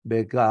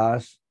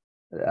because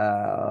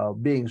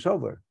of being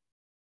sober.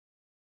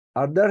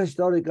 Are there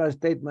historical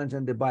statements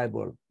in the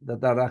Bible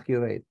that are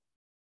accurate?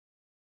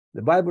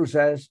 The Bible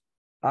says,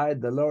 I,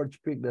 the Lord,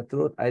 speak the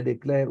truth. I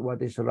declare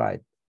what is right.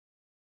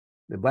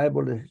 The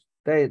Bible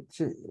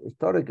states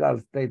historical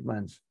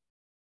statements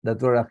that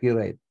were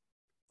accurate.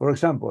 For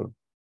example,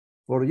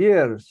 for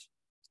years,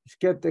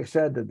 skeptics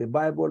said that the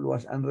Bible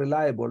was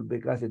unreliable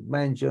because it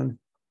mentioned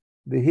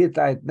the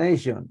Hittite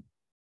nation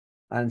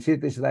and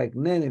cities like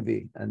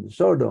Nineveh and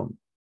Sodom,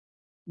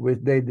 which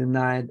they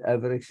denied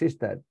ever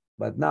existed.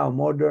 But now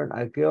modern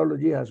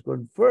archaeology has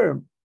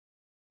confirmed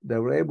they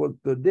were able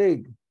to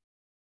dig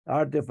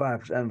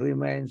artifacts and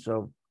remains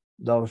of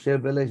those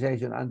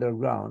civilizations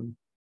underground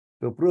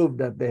to prove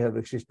that they have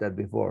existed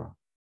before.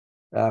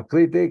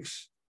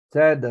 Critics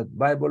said that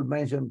Bible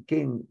mentioned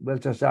King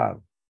Belshazzar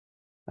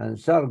and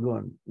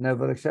Sargon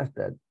never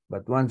existed.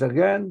 But once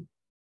again,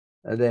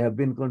 they have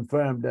been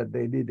confirmed that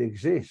they did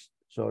exist.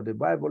 So the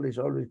Bible is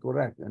always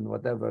correct in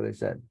whatever it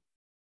said.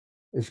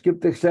 The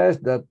skeptic says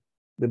that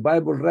the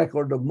Bible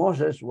record of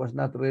Moses was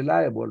not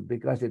reliable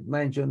because it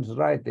mentions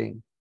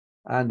writing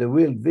and the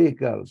wheeled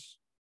vehicles,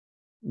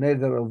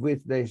 neither of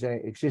which they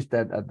say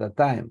existed at the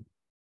time.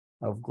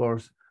 Of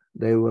course,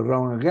 they were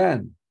wrong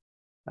again.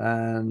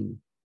 And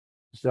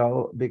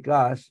so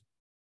because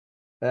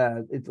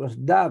it was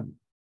dubbed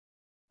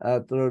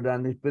through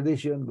an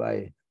expedition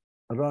by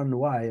Ron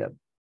Wyatt,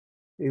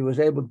 he was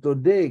able to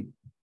dig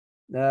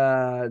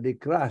the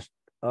crust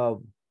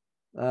of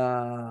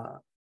uh,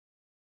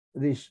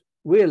 these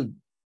wheeled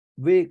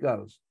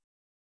vehicles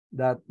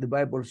that the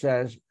Bible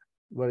says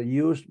were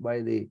used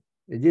by the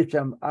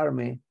Egyptian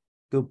army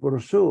to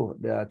pursue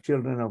the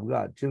children of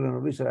God, children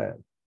of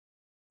Israel.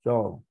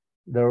 So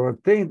there were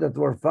things that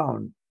were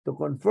found to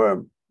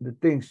confirm the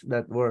things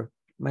that were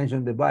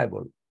mentioned in the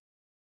Bible.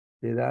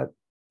 See that?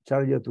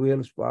 Chariot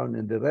wheels found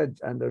in the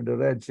under the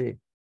Red Sea.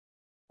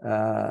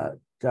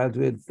 Chariot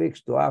wheel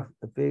fixed to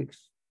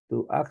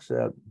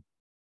axle,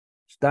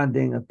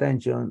 standing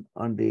attention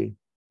on the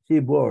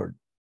seaboard.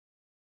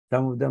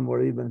 Some of them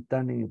were even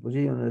standing in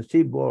position on the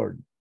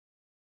seaboard.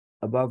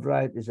 Above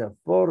right is a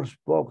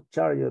 4-spoke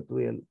chariot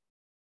wheel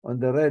on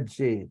the Red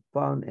Sea,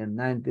 found in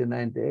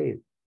 1998.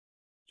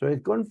 So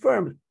it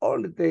confirms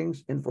all the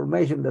things,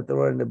 information that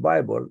were in the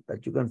Bible,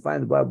 that you can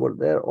find in the Bible,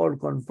 they're all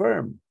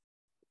confirmed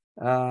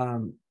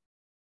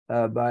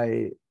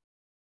by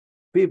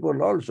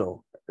people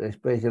also,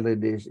 especially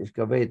these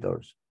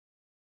excavators,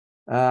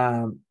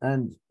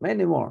 and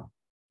many more.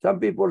 Some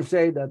people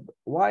say that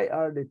why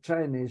are the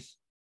Chinese,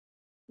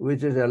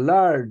 which is a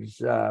large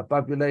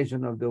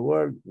population of the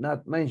world,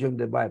 not mentioned in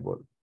the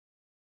Bible?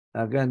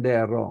 Again, they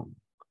are wrong,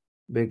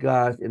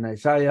 because in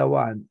Isaiah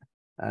 1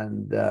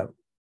 and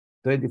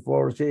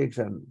 24:6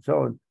 and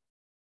so on,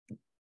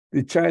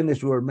 the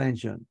Chinese were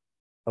mentioned.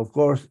 Of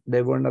course,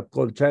 they were not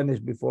called Chinese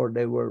before,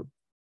 they were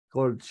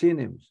called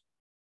synonyms.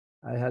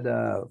 I had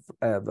a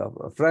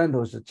friend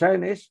who's a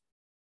Chinese,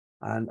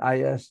 and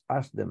I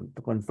asked them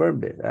to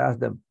confirm this. I asked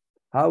them,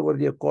 how were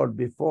you called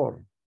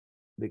before?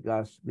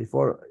 Because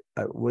before,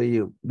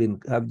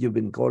 have you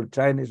been called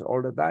Chinese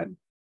all the time?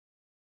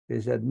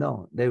 He said,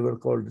 no, they were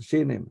called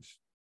synonyms.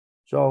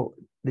 So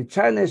the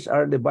Chinese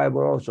are in the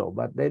Bible also,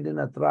 but they did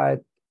not write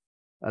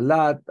a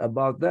lot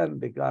about them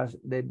because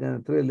they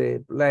didn't really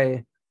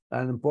play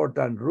an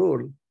important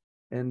role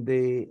in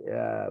the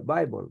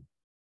Bible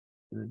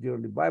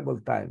during the Bible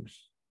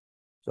times.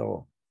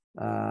 So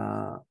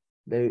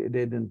they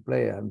didn't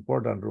play an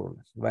important role,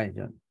 as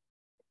mentioned.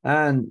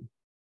 And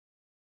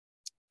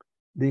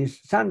the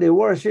Sunday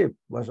worship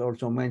was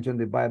also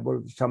mentioned in the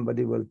Bible.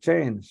 Somebody will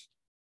change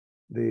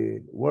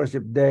the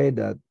worship day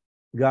that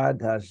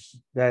God has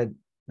said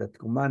that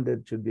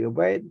commanded should be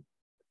obeyed,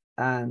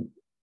 and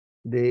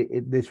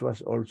this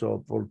was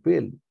also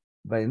fulfilled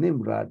by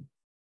Nimrod,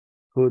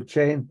 who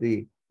changed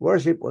the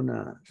worship on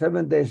a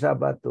 7-day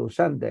Sabbath to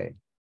Sunday.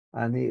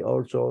 And he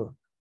also,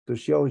 to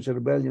show his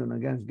rebellion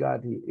against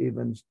God, he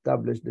even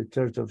established the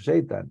church of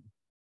Satan.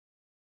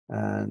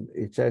 And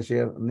it says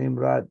here,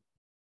 Nimrod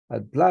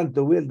had planned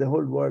to wield the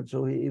whole world,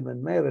 so he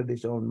even married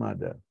his own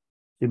mother,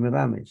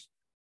 Semiramis.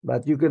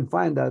 But you can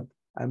find that,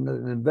 I'm not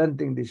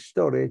inventing these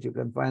stories, you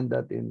can find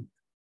that in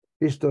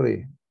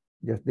history.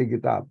 Just dig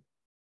it up.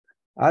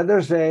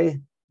 Others say,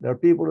 there are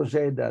people who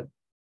say that,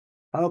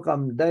 how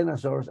come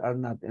dinosaurs are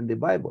not in the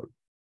Bible?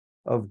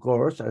 Of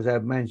course, as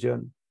I've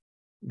mentioned,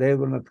 they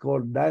were not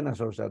called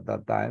dinosaurs at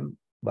that time,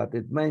 but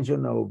it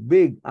mentioned of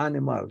big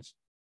animals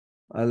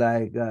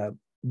like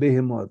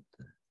behemoth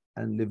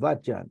and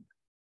leviathan,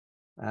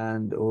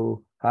 and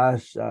who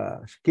has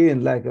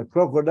skin like a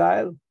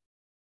crocodile.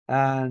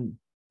 And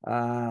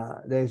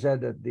they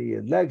said that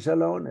the legs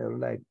alone are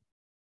like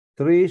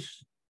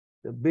trees,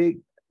 the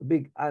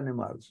big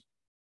animals.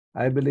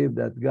 I believe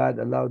that God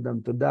allowed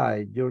them to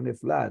die during the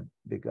flood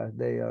because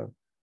they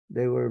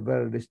were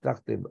very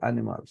destructive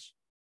animals.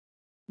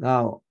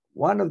 Now,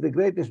 one of the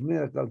greatest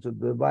miracles of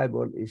the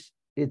Bible is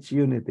its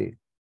unity.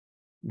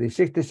 The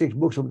 66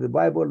 books of the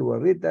Bible were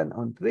written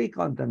on 3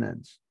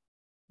 continents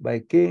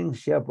by kings,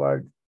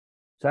 shepherds,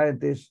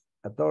 scientists,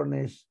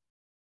 attorneys,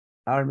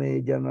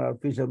 army, general,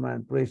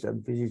 fisherman, priest,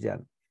 and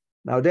physician.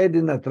 Now, they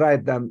did not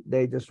write them,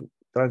 they just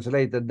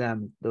translated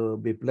them to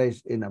be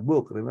placed in a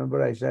book.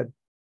 Remember I said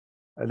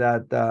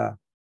that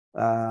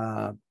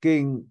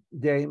King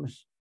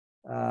James,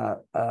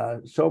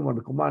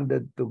 someone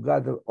commanded to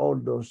gather all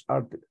those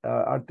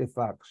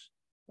artifacts,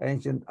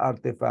 ancient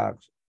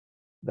artifacts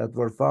that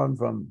were found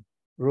from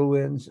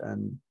ruins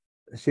and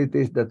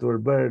cities that were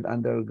buried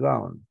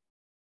underground.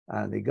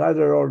 And he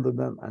gathered all of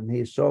them, and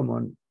he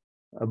summoned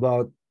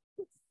about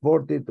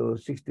 40 to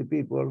 60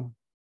 people,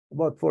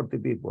 about 40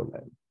 people,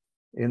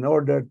 in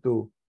order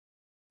to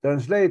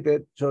translate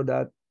it so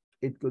that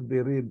it could be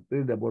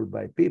readable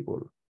by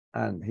people.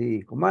 And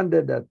he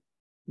commanded that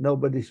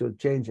nobody should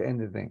change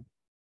anything.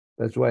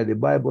 That's why the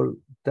Bible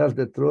tells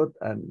the truth,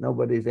 and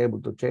nobody is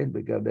able to change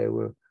because they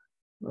were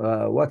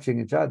watching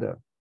each other.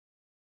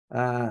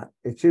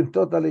 It seems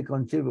totally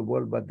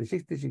conceivable, but the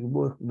 66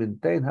 books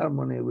maintain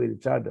harmony with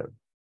each other.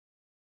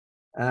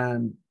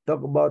 And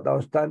talk about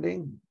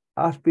outstanding,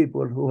 ask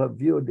people who have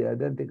viewed the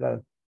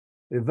identical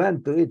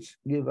event to each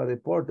give a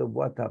report of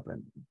what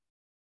happened.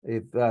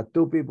 If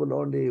 2 people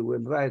only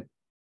will write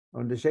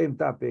on the same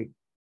topic,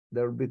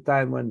 there will be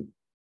time when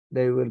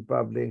there will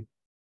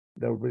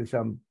be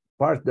some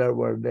parts there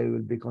where they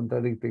will be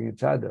contradicting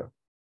each other.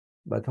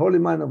 But Holy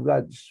Man of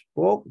God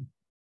spoke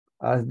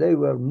as they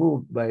were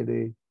moved by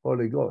the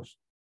Holy Ghost.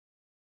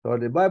 So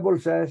the Bible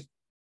says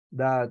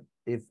that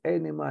if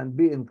any man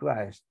be in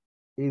Christ,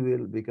 he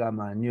will become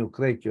a new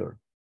creature.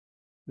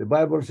 The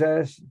Bible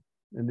says,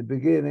 in the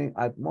beginning,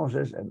 at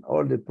Moses and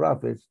all the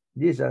prophets,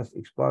 Jesus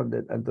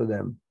expounded unto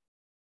them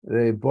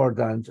the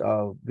importance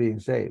of being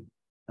saved.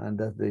 And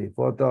that's the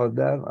photo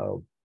there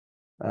of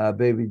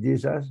baby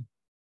Jesus.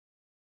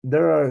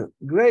 There are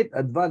great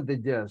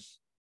advantages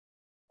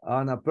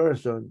on a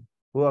person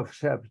who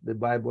accepts the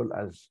Bible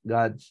as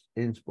God's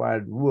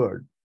inspired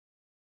word.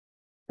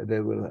 They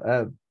will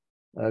have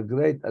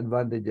great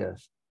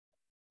advantages.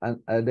 And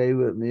they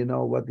will,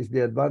 what is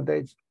the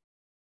advantage?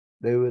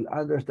 They will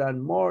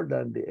understand more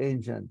than the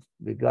ancients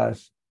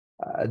because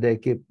they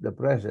keep the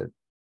present.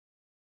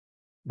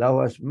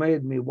 Thou hast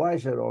made me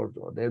wiser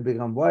also. They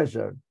become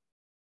wiser.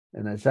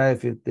 In Isaiah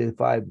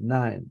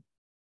 55:9,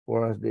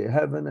 for as the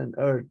heaven and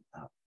earth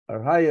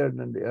are higher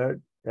than the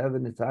earth,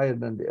 heaven is higher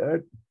than the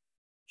earth,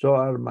 so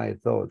are my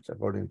thoughts,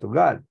 according to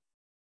God.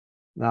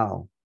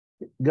 Now,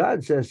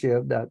 God says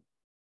here that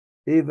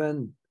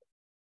even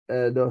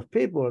those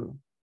people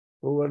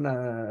who were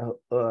not,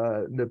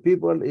 the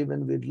people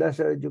even with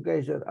lesser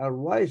education are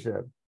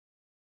wiser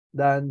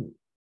than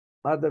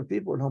other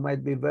people who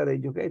might be very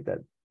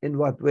educated. In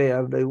what way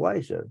are they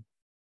wiser?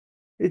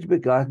 It's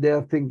because they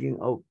are thinking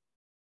of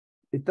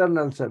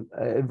eternal,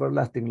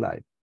 everlasting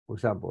life, for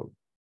example.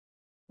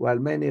 While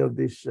many of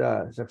these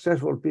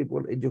successful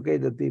people,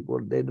 educated people,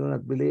 they do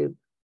not believe,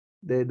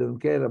 they don't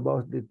care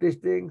about these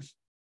things.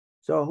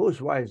 So who's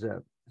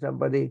wiser?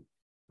 Somebody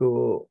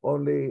who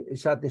only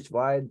is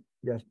satisfied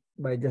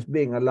by just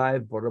being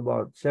alive for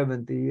about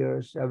 70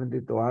 years,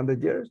 70 to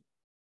 100 years,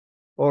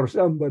 or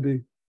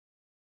somebody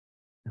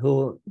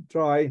who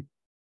try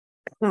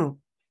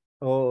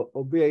or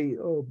obey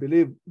or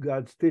believe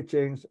God's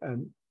teachings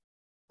and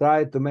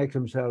try to make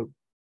himself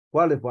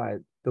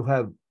qualified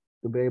to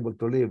be able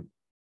to live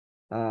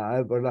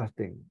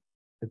everlasting,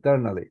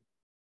 eternally.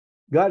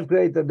 God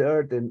created the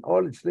earth and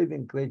all its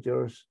living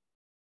creatures,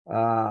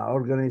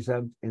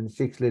 organisms in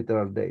 6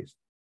 literal days.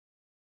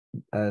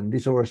 And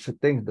these were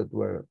things that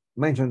were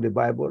mentioned in the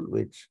Bible,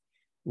 which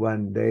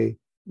when they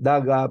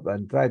dug up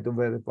and tried to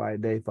verify,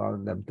 they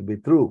found them to be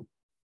true.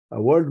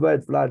 A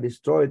worldwide flood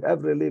destroyed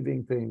every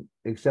living thing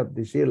except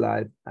the sea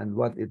life and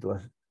what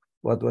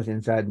was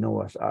inside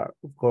Noah's ark.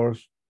 Of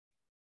course,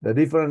 the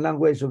different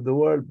languages of the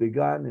world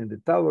began in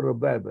the Tower of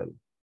Babel.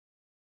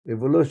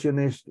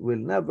 Evolutionists will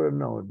never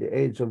know the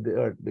age of the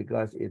earth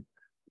because it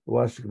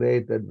was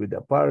created with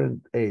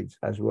apparent age,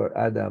 as were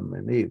Adam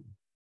and Eve.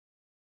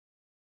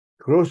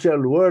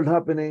 Crucial world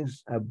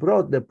happenings have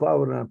brought the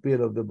power and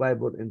appeal of the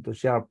Bible into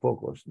sharp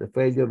focus. The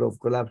failure of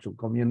collapse of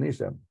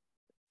communism,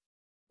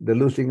 the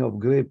losing of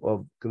grip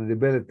of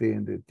credibility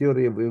in the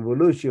theory of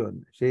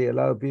evolution. See, a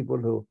lot of people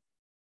who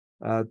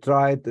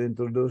try to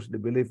introduce the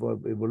belief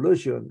of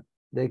evolution,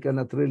 they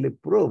cannot really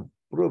prove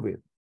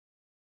it.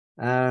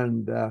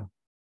 And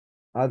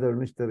other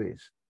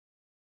mysteries.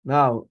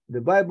 Now,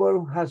 the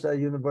Bible has a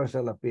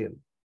universal appeal.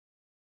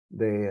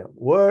 The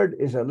word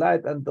is a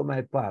light unto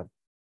my path.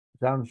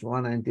 Psalms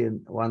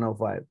 119,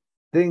 105.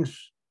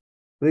 Things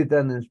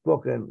written and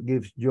spoken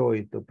gives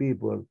joy to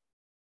people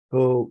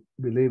who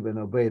believe and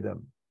obey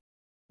them.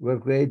 We're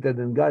created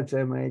in God's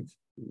image.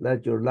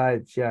 Let your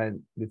light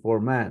shine before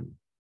man.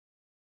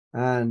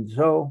 And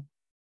so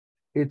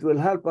it will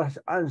help us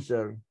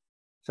answer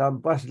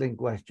some puzzling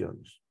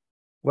questions.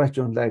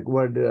 Questions like,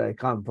 where did I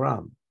come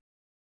from?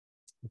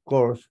 Of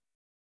course,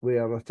 we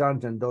are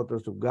sons and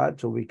daughters of God,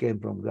 so we came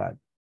from God.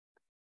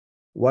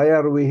 Why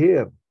are we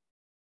here?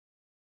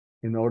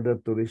 In order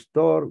to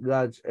restore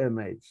God's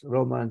image.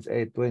 Romans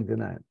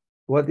 8:29.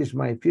 What is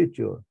my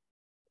future?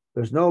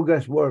 There's no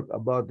guesswork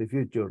about the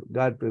future.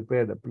 God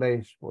prepared a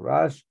place for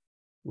us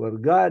where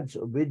God's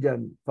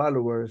obedient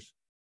followers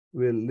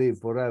will live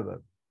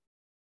forever.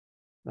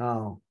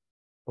 Now,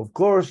 of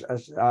course,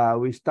 as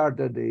we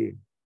started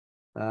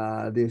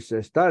this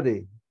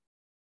study,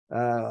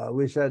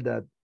 we said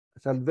that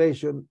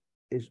salvation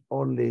is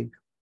only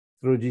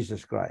through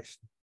Jesus Christ.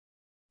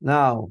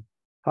 Now,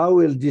 how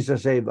will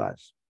Jesus save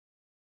us?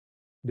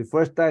 The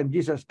first time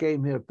Jesus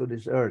came here to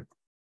this earth,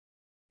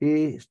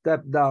 he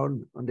stepped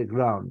down on the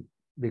ground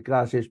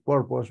because his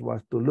purpose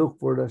was to look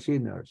for the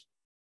sinners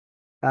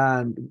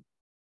and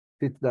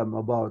teach them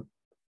about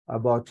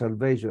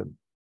salvation.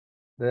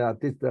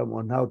 Teach them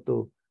on how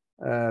to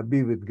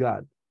be with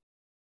God.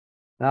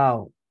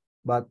 Now,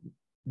 but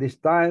this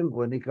time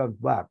when he comes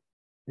back,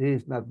 he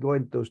is not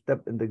going to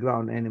step in the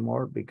ground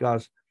anymore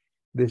because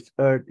this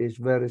earth is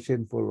very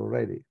sinful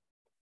already.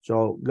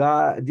 So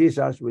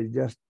Jesus will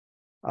just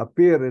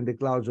appear in the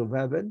clouds of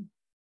heaven,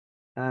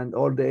 and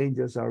all the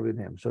angels are with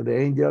him. So the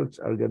angels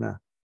are going to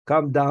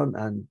come down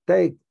and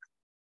take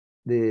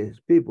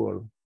these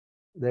people.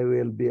 They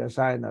will be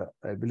assigned,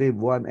 I believe,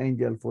 one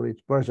angel for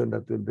each person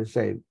that will be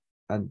saved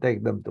and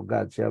take them to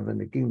God's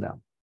heavenly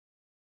kingdom.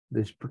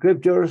 The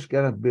scriptures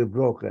cannot be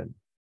broken.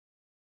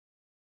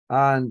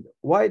 And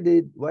why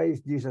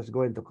is Jesus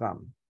going to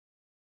come?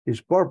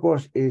 His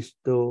purpose is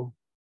to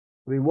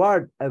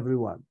reward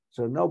everyone,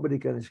 so nobody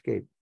can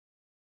escape.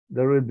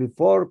 There will be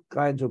 4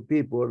 kinds of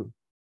people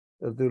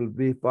that will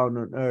be found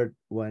on earth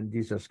when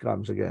Jesus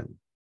comes again.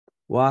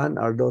 One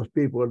are those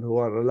people who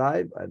are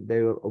alive and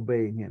they were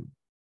obeying him,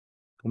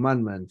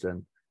 commandments,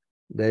 and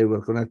they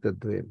were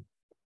connected to him.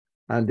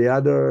 And the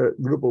other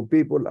group of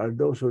people are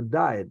those who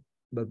died,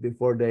 but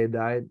before they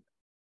died,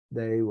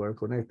 they were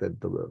connected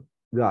to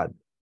God.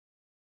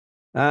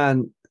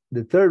 And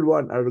the third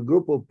one are a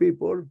group of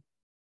people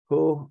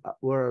who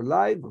are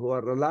alive,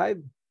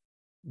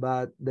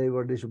 but they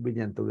were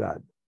disobedient to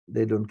God.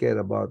 They don't care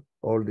about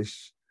all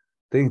these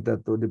things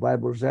that the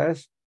Bible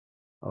says,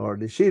 or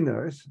the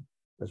sinners.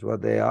 That's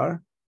what they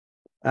are.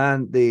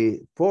 And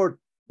the fourth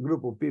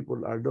group of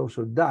people are those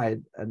who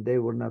died and they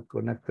were not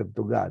connected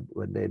to God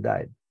when they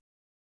died.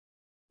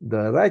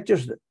 The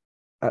righteous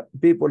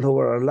people who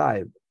were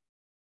alive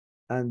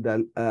and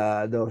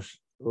those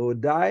who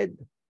died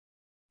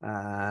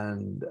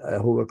and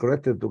who were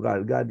connected to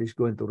God, God is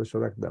going to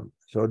resurrect them.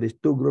 So these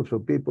two groups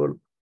of people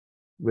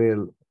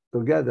will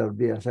together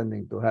be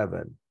ascending to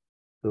heaven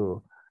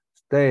to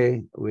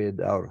stay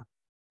with our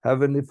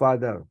Heavenly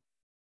Father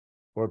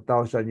for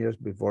 1,000 years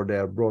before they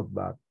are brought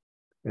back,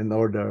 in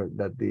order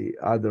that the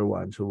other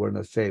ones who were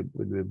not saved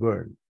will be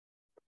burned.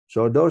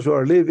 So those who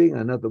are living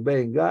and not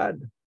obeying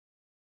God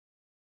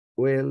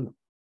will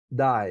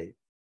die.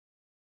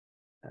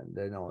 And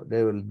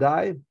they will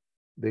die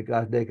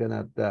because they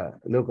cannot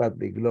look at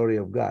the glory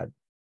of God.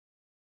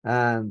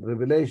 And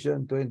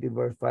Revelation 20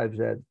 verse 5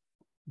 said,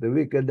 the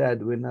wicked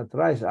dead will not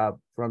rise up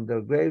from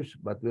their graves,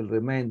 but will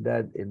remain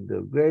dead in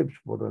their graves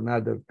for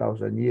another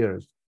 1,000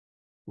 years,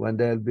 when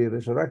they'll be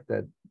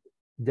resurrected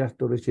just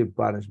to receive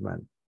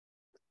punishment.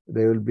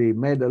 They will be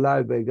made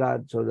alive by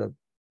God so that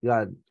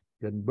God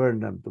can burn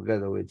them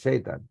together with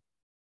Satan.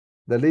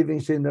 The living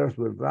sinners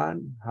will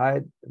run,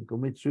 hide, and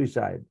commit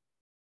suicide,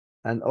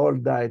 and all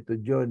die to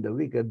join the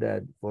wicked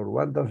dead for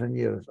 1,000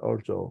 years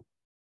also,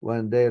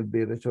 when they'll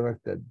be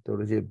resurrected to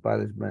receive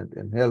punishment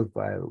in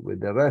hellfire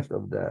with the rest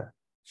of the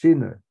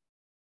sinners.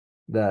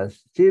 The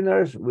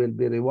sinners will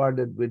be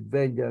rewarded with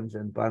vengeance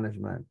and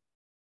punishment.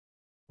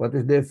 What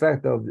is the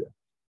effect of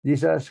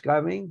Jesus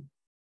coming?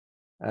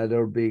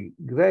 There will be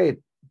great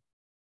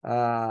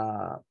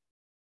turmoil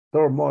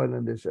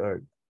in this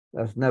earth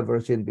that's never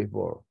seen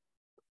before.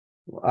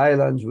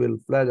 Islands will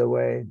flood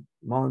away,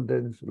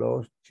 mountains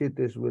lost,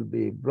 cities will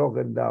be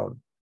broken down,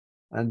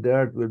 and the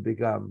earth will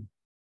become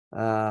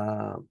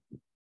a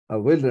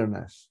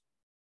wilderness.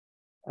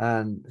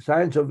 And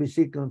signs of his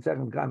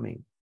second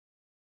coming.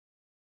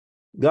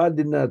 God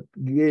did not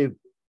give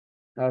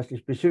us a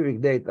specific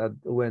date at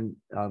when,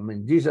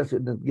 Jesus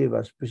did not give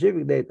a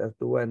specific date as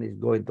to when he's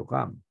going to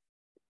come.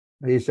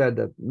 He said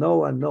that no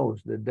one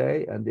knows the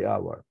day and the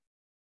hour.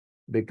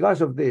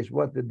 Because of this,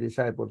 what the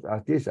disciples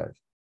asked Jesus?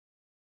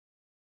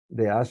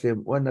 They asked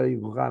him, when are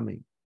you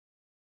coming?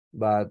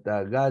 But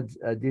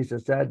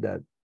Jesus said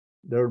that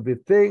there will be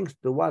things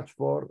to watch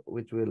for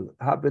which will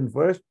happen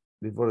first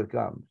before it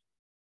comes.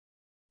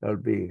 There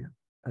will be,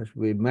 as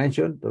we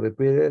mentioned, to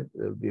repeat it,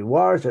 there will be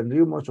wars and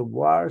rumors of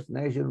wars.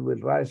 Nation will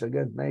rise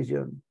against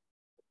nation.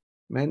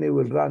 Many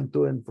will run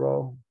to and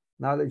fro.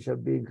 Knowledge shall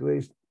be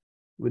increased.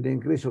 With the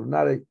increase of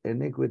knowledge,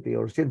 iniquity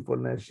or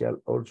sinfulness shall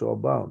also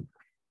abound.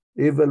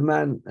 Evil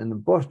men and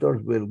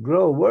impostors will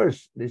grow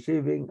worse,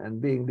 deceiving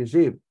and being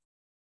deceived.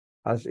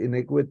 As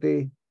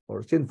iniquity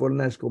or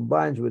sinfulness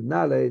combines with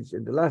knowledge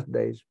in the last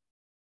days,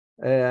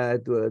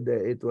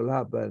 it will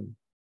happen.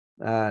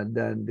 And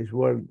then this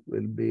world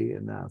will be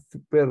in a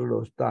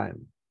perilous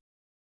time.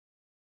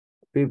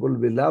 People will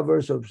be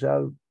lovers of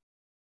self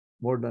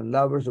more than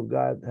lovers of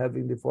God,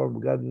 having the form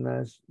of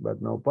godliness,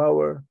 but no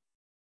power,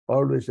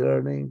 always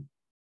learning,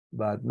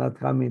 but not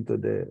coming to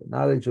the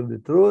knowledge of the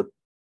truth.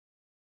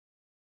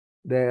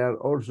 They are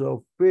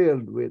also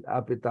filled with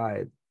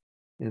appetite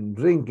in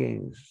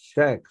drinking,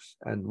 sex,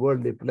 and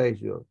worldly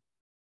pleasure.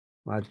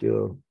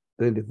 Matthew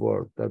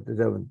 24,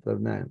 37,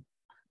 39.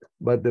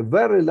 But the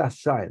very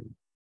last sign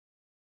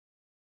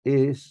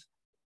is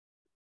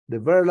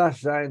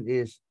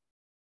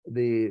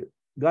the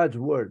God's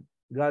word,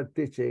 God's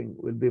teaching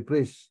will be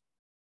preached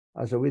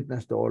as a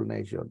witness to all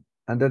nations.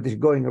 And that is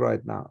going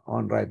right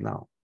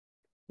now.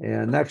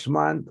 Next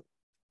month,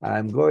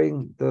 I'm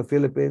going to the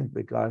Philippines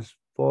because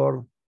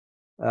four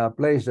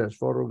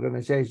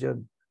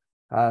organizations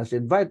has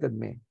invited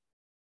me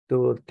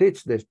to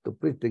teach this, to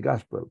preach the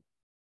gospel.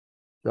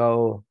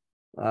 So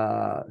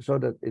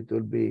that it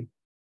will be,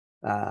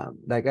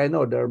 like I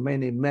know there are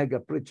many mega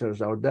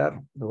preachers out there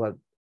who have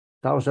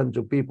thousands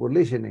of people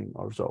listening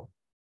also.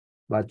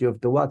 But you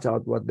have to watch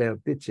out what they are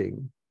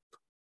teaching.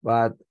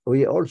 But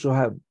we also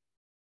have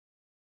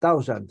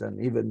thousands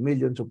and even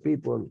millions of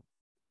people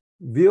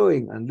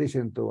viewing and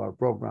listening to our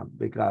program,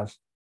 because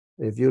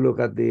if you look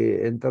at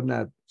the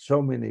internet,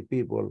 so many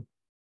people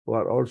who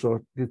are also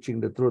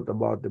teaching the truth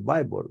about the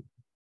Bible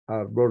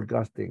are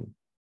broadcasting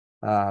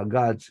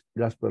God's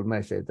gospel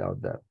message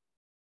out there.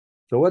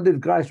 So what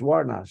did Christ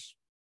warn us?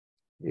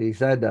 He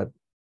said that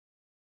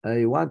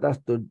he wants us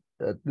to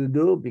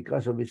do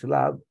because of his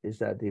love, is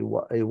that he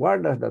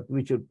warned us that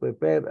we should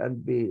prepare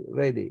and be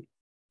ready.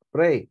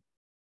 Pray.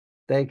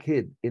 take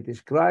heed. It is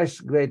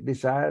Christ's great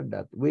desire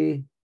that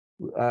we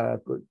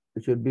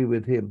should be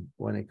with him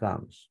when he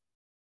comes.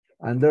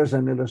 And there's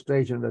an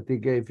illustration that he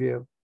gave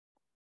here.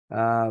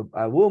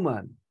 A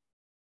woman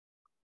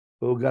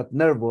who got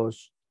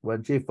nervous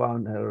when she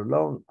found her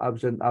long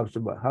absent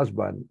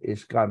husband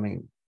is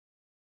coming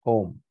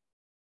home.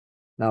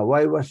 Now,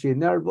 why was she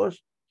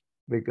nervous?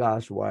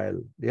 Because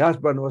while the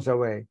husband was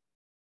away,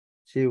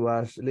 she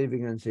was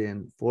living in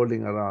sin,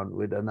 fooling around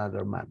with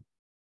another man.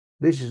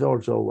 This is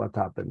also what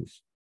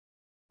happens.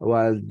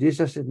 While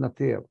Jesus is not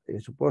here,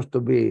 we're supposed to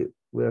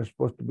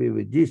be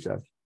with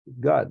Jesus,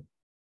 God.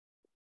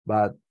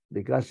 But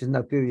because he's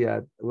not here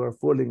yet, we're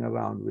fooling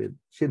around with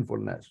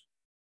sinfulness.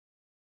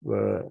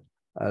 We're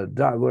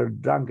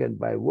drunken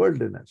by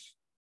worldliness.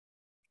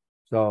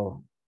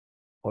 So,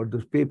 or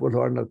those people who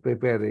are not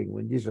preparing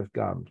when Jesus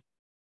comes,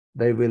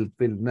 they will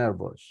feel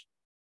nervous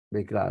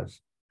because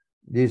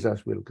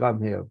Jesus will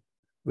come here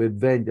with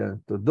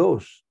vengeance to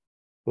those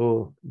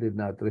who did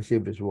not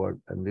receive his word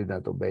and did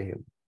not obey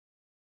him.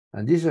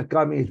 And Jesus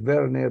coming is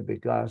very near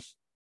because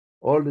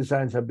all the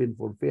signs have been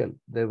fulfilled.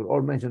 They were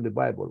all mentioned in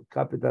the Bible: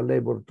 capital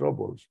labor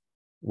troubles,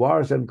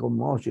 wars and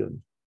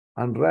commotions,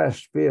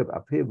 unrest, fear,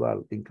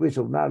 upheaval, increase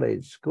of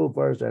knowledge,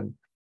 scoffers and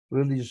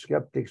religious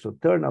skeptics who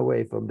turn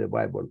away from the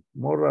Bible,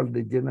 moral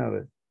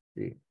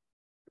degeneracy,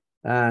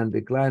 and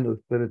decline of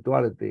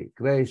spirituality,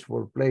 grace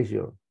for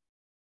pleasure,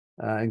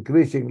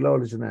 increasing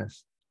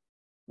lawlessness,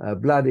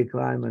 bloody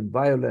crime and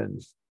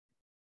violence,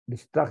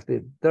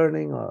 destructive,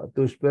 turning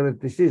to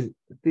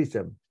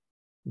spiritism,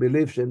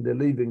 beliefs in the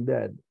living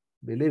dead,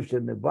 beliefs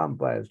in the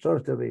vampire,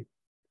 sorcery,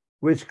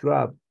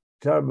 witchcraft,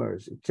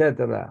 charmers,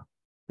 etc.,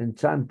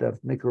 enchanters,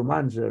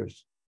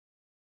 necromancers,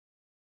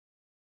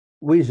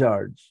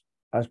 wizards,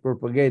 as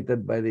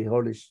propagated by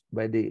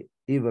the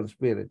evil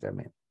spirits,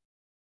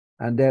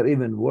 and they're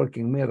even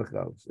working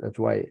miracles. That's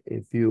why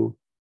if you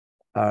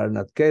are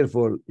not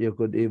careful, you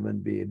could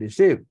even be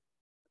deceived.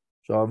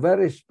 So a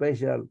very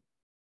special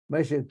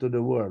message to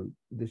the world,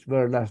 these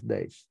very last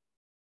days.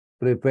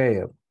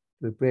 Prepare.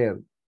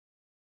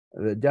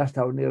 Just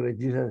how near is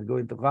Jesus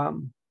going to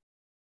come?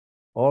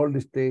 All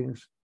these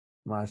things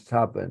must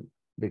happen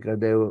because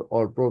they were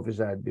all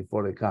prophesied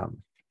before he comes.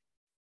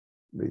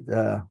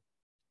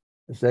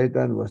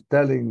 Satan is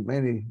telling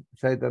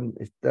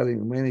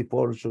many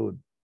falsehood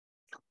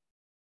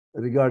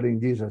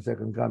regarding Jesus'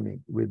 second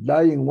coming. With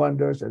lying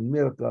wonders and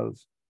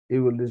miracles, he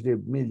will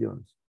deceive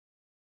millions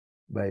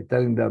by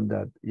telling them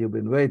that you've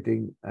been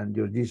waiting and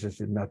your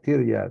Jesus is not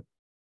here yet.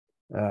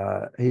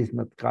 He's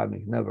not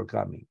coming, never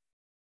coming.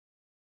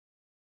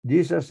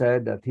 Jesus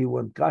said that he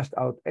won't cast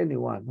out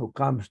anyone who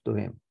comes to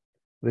him.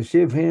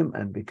 Receive him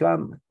and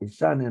become his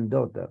son and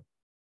daughter.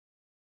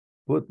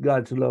 Put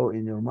God's law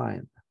in your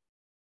mind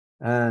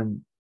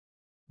and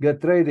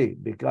get ready,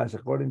 because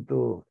according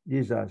to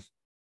Jesus,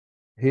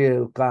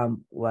 he'll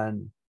come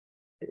when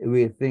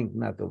we think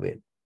not of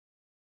it.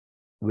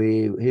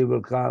 He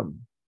will come,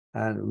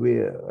 and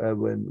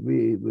when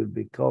we will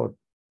be caught,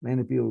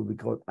 many people will be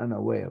caught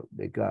unaware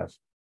because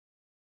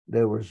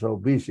they were so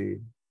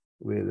busy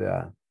with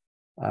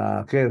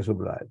cares of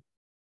life.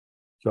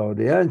 So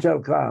the end shall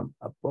come,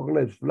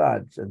 apocalypse,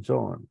 floods, and so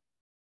on.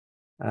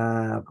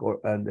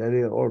 And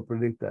they are all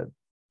predicted.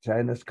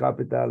 China's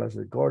capital has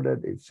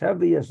recorded its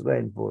heaviest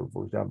rainfall,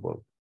 for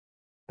example.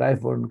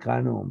 Typhoon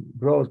Kanum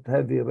brought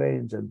heavy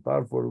rains and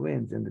powerful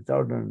winds in the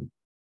southern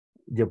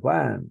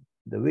Japan.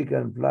 The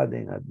weekend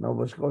flooding at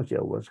Nova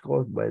Scotia was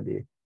caused by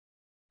the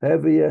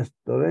heaviest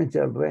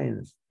torrential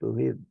rains to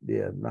hit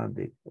the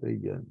Atlantic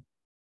region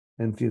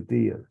in 50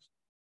 years.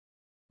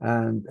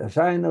 And a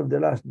sign of the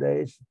last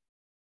days,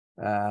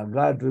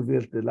 God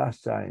reveals the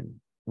last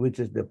sign, which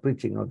is the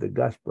preaching of the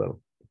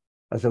gospel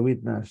as a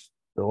witness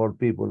to all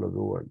people of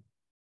the world.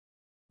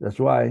 That's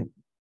why,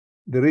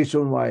 the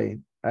reason why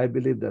I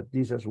believe that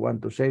Jesus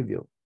wants to save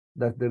you.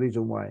 That's the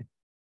reason why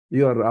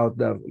you are out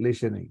there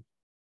listening,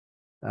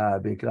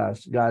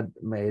 because God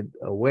made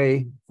a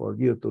way for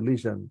you to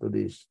listen to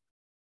this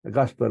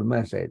gospel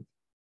message,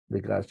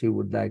 because he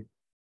would like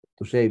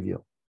to save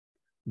you.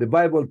 The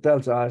Bible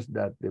tells us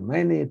that the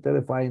many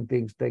terrifying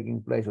things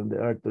taking place on the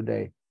earth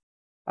today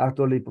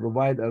actually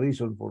provide a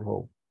reason for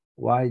hope.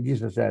 Why?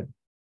 Jesus said,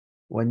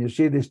 when you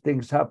see these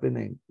things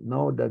happening,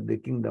 know that the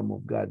kingdom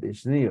of God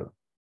is near.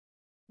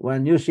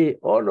 When you see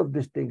all of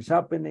these things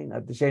happening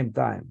at the same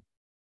time,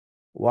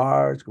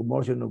 wars,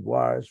 commotion of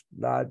wars,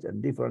 floods,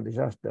 and different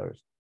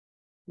disasters,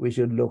 we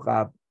should look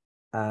up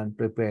and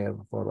prepare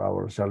for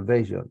our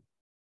salvation,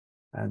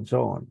 and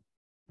so on.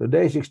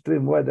 Today's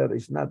extreme weather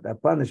is not a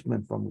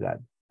punishment from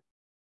God.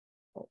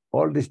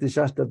 All these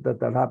disasters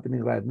that are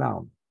happening right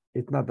now,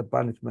 it's not a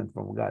punishment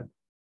from God.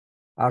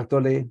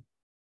 Actually,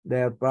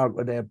 they are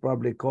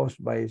probably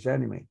caused by his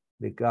enemy,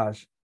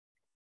 because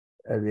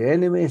the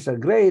enemy is a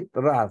great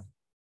wrath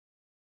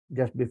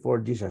just before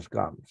Jesus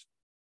comes.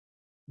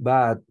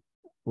 But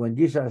when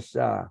Jesus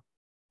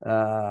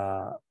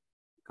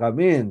come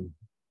in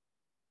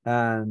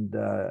and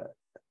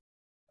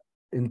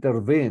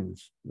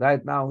intervenes,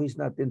 right now he's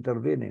not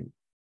intervening,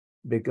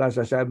 because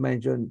as I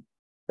mentioned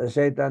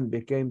Satan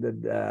became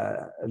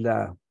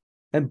the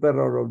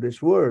emperor of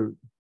this world.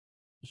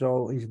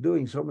 So he's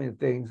doing so many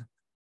things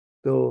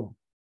to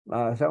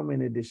so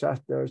many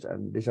disasters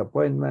and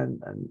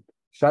disappointment and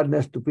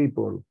sadness to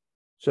people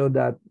so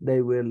that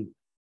they will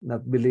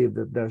not believe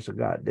that there's a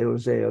God. They will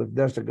say, oh, if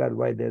there's a God,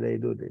 why did they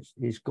do this?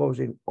 He's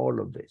causing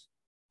all of this.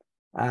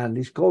 And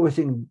he's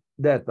causing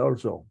death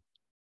also.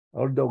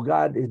 Although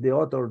God is the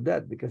author of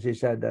death, because he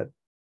said that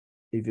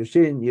if you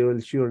sin, you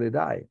will surely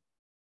die.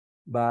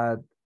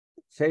 But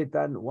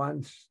Satan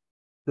wants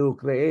to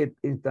create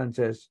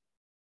instances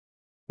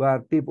where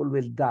people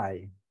will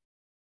die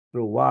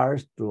through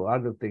wars, through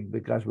other things,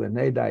 because when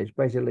they die,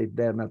 especially if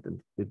they're not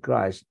with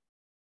Christ,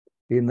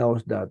 he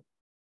knows that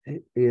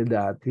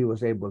he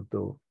was able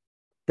to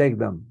take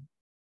them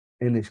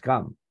in his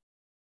camp.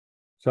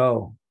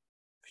 So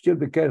you should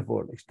be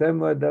careful. Extreme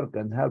weather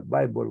can help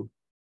Bible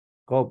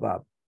cope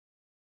up,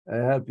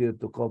 help you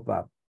to cope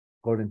up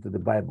according to the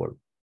Bible.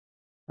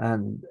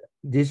 And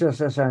Jesus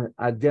has an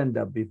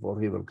agenda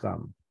before he will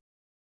come.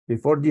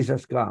 Before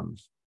Jesus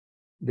comes,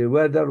 the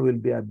weather will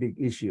be a big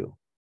issue.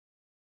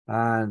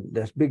 And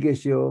this big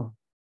issue,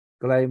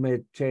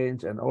 climate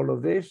change and all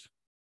of this,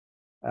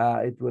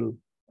 it will,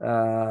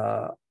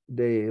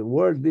 the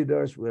world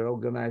leaders will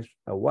organize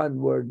a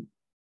one-world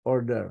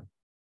order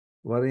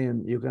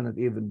wherein you cannot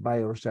even buy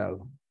or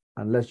sell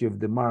unless you have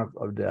the mark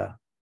of the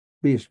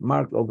beast,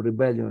 mark of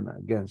rebellion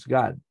against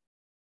God.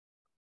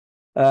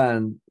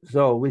 And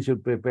so we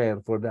should prepare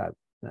for that.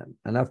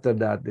 And after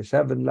that, the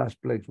 7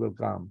 last plagues will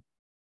come.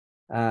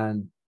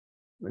 And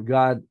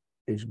God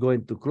is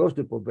going to close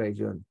the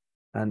probation,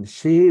 and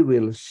he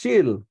will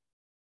seal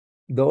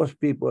those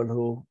people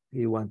who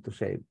he wants to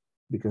save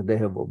because they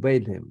have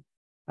obeyed him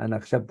and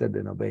accepted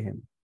and obey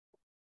him.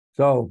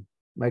 So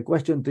my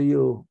question to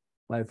you,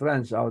 my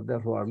friends out there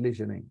who are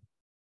listening,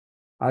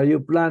 are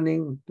you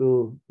planning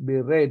to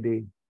be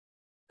ready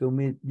to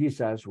meet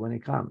Jesus when he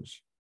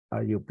comes?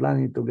 Are you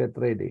planning to get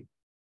ready?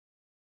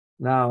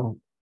 Now,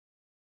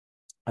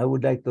 I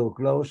would like to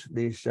close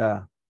this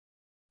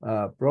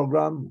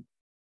program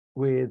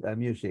with a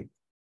music.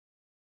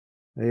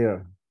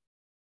 Here.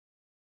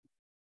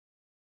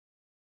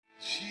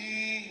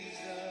 Jesus,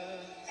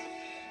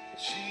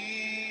 Jesus,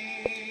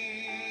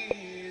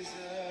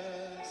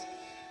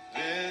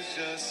 there's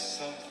just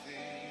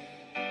something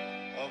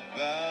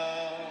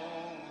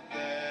about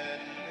that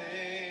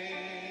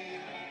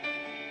name.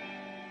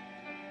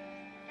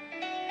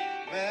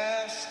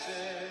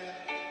 Master,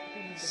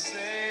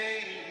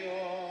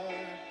 Savior,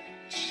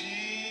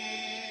 Jesus,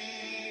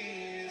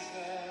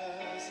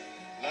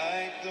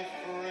 like the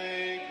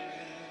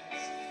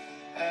fragrance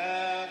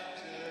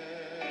after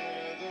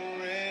the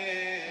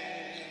rain.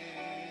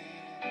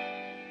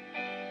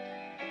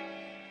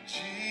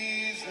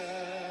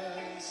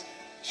 Jesus,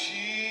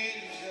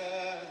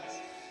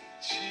 Jesus,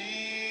 Jesus,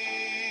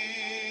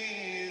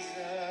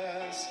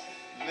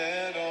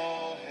 let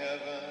all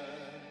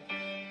heaven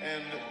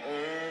and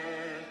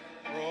earth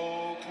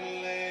proclaim.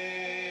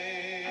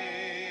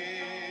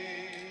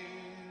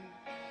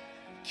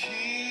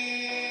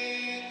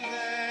 Kings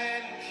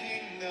and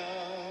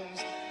kingdoms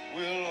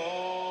will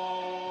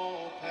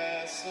all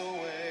pass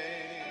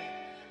away,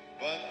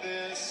 but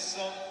there's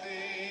something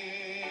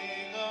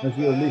As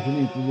you're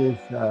listening to about this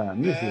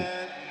music,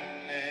 that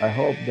I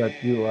hope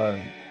that you name. are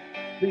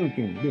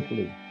thinking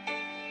deeply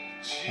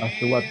as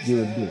to what you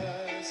will do.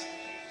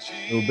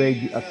 Jesus,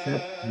 Obey,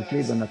 accept, receive,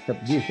 Jesus, and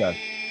accept Jesus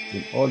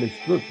in all his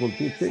fruitful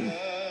teaching,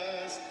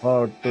 Jesus,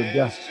 or to there's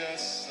just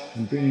just something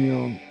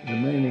continue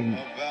remaining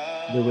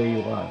the way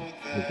you are about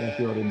because that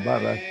you are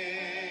embarrassed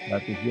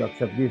that if you name.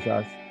 accept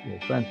Jesus, your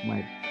friends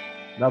might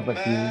laugh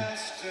at you,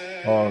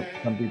 Master, or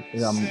some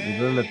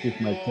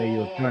relatives might say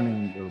you're Savior,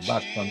 turning your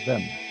backs on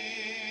them.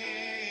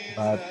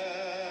 But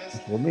Jesus,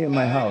 as for me and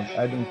my like house, the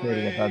I don't care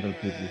what other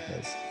people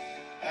say.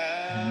 fragrance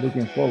I'm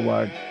looking after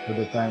forward to the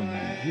the time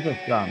when Jesus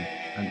comes,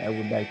 and I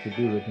would rain. like to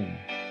be with him.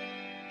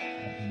 I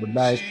would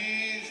like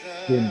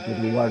him to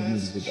reward me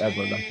Jesus, with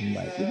everlasting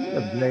life. Isn't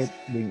that Jesus, great,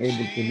 being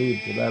able to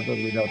live forever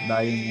without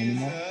dying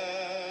anymore?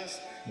 Jesus,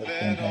 That's let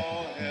fantastic.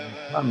 all And I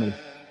heaven promise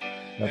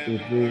that and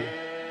if we earth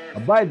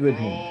abide with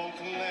him,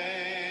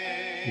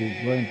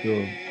 he's going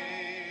to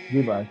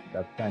give proclaim. us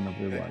that kind of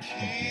The reward,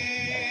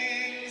 everlasting life.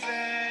 kings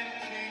and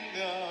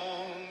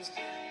kingdoms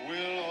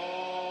will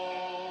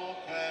all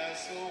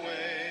pass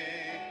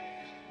away,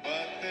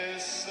 but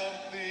there's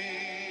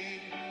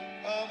something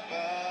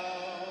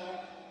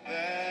about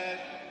that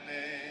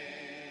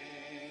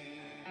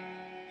name.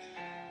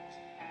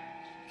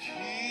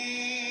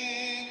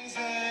 Kings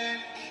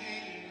and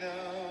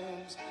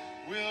kingdoms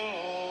will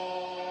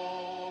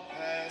all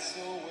pass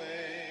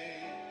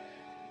away,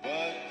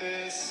 but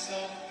there's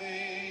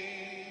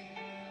something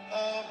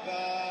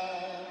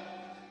about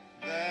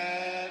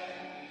that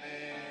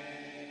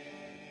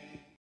name.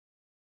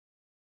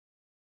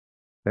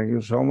 Thank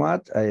you so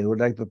much. I would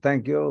like to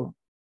thank you,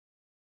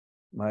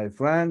 my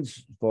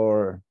friends,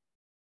 for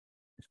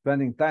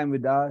spending time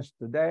with us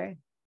today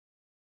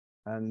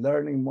and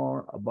learning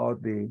more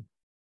about the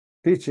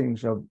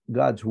teachings of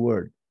God's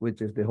Word,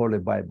 which is the Holy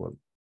Bible.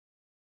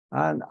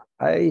 And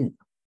I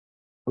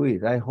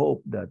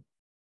hope that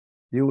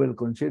you will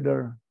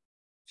consider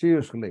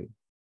seriously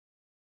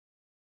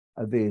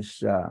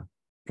this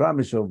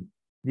promise of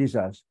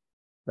Jesus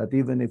that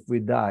even if we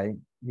die,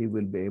 he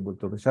will be able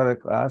to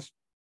resurrect us.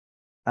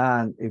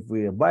 And if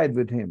we abide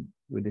with him,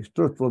 with his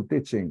truthful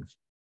teachings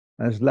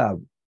and his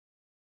love,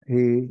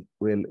 he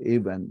will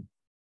even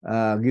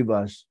give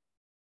us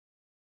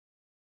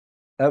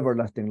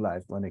everlasting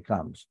life when he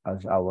comes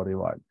as our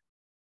reward.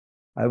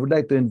 I would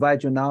like to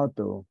invite you now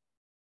to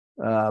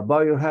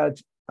bow your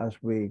heads as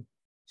we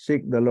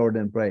seek the Lord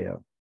in prayer.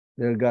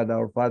 Dear God,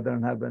 our Father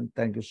in heaven,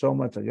 thank you so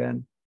much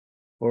again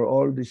for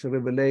all this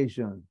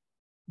revelation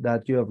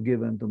that you have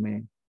given to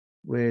me,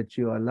 which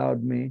you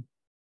allowed me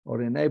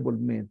or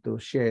enabled me to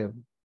share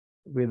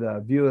with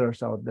the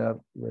viewers out there,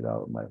 with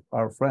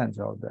our friends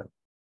out there.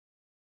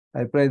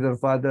 I pray, dear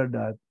Father,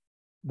 that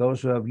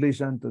those who have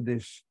listened to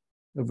this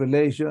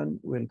revelation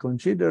will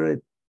consider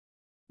it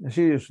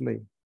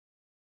seriously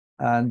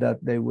and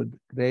that they would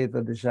create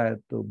a desire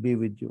to be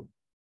with you,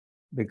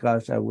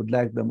 because I would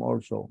like them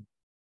also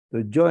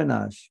to join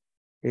us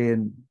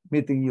in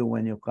meeting you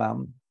when you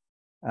come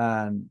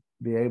and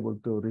be able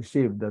to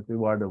receive the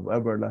reward of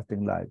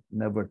everlasting life,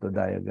 never to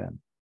die again,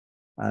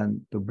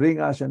 and to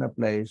bring us in a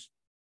place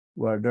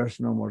where there's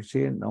no more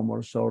sin, no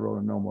more sorrow,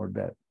 no more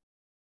death.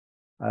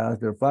 I ask,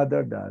 dear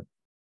Father,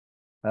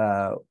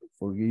 that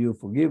you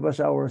forgive us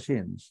our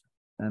sins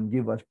and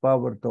give us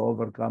power to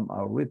overcome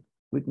our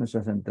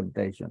weaknesses and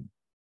temptation.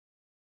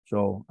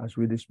 So as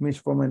we dismiss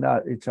from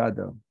each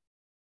other,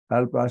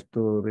 help us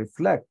to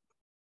reflect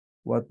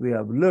what we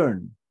have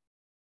learned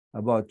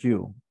about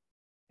you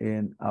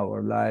in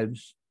our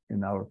lives,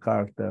 in our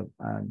character,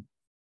 and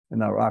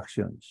in our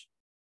actions.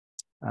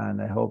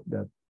 And I hope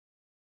that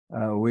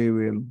we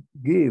will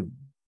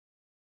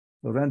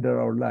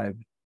surrender our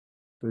lives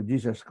to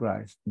Jesus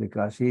Christ,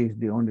 because he is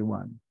the only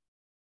one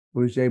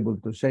who is able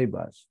to save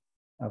us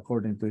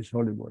according to his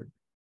holy word.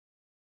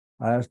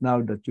 I ask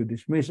now that you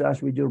dismiss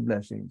us with your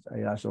blessings.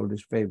 I ask all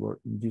this favor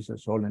in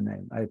Jesus' holy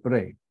name. I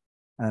pray.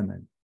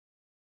 Amen.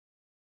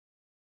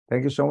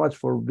 Thank you so much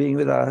for being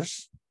with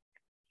us.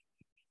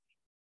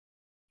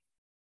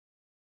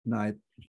 Night.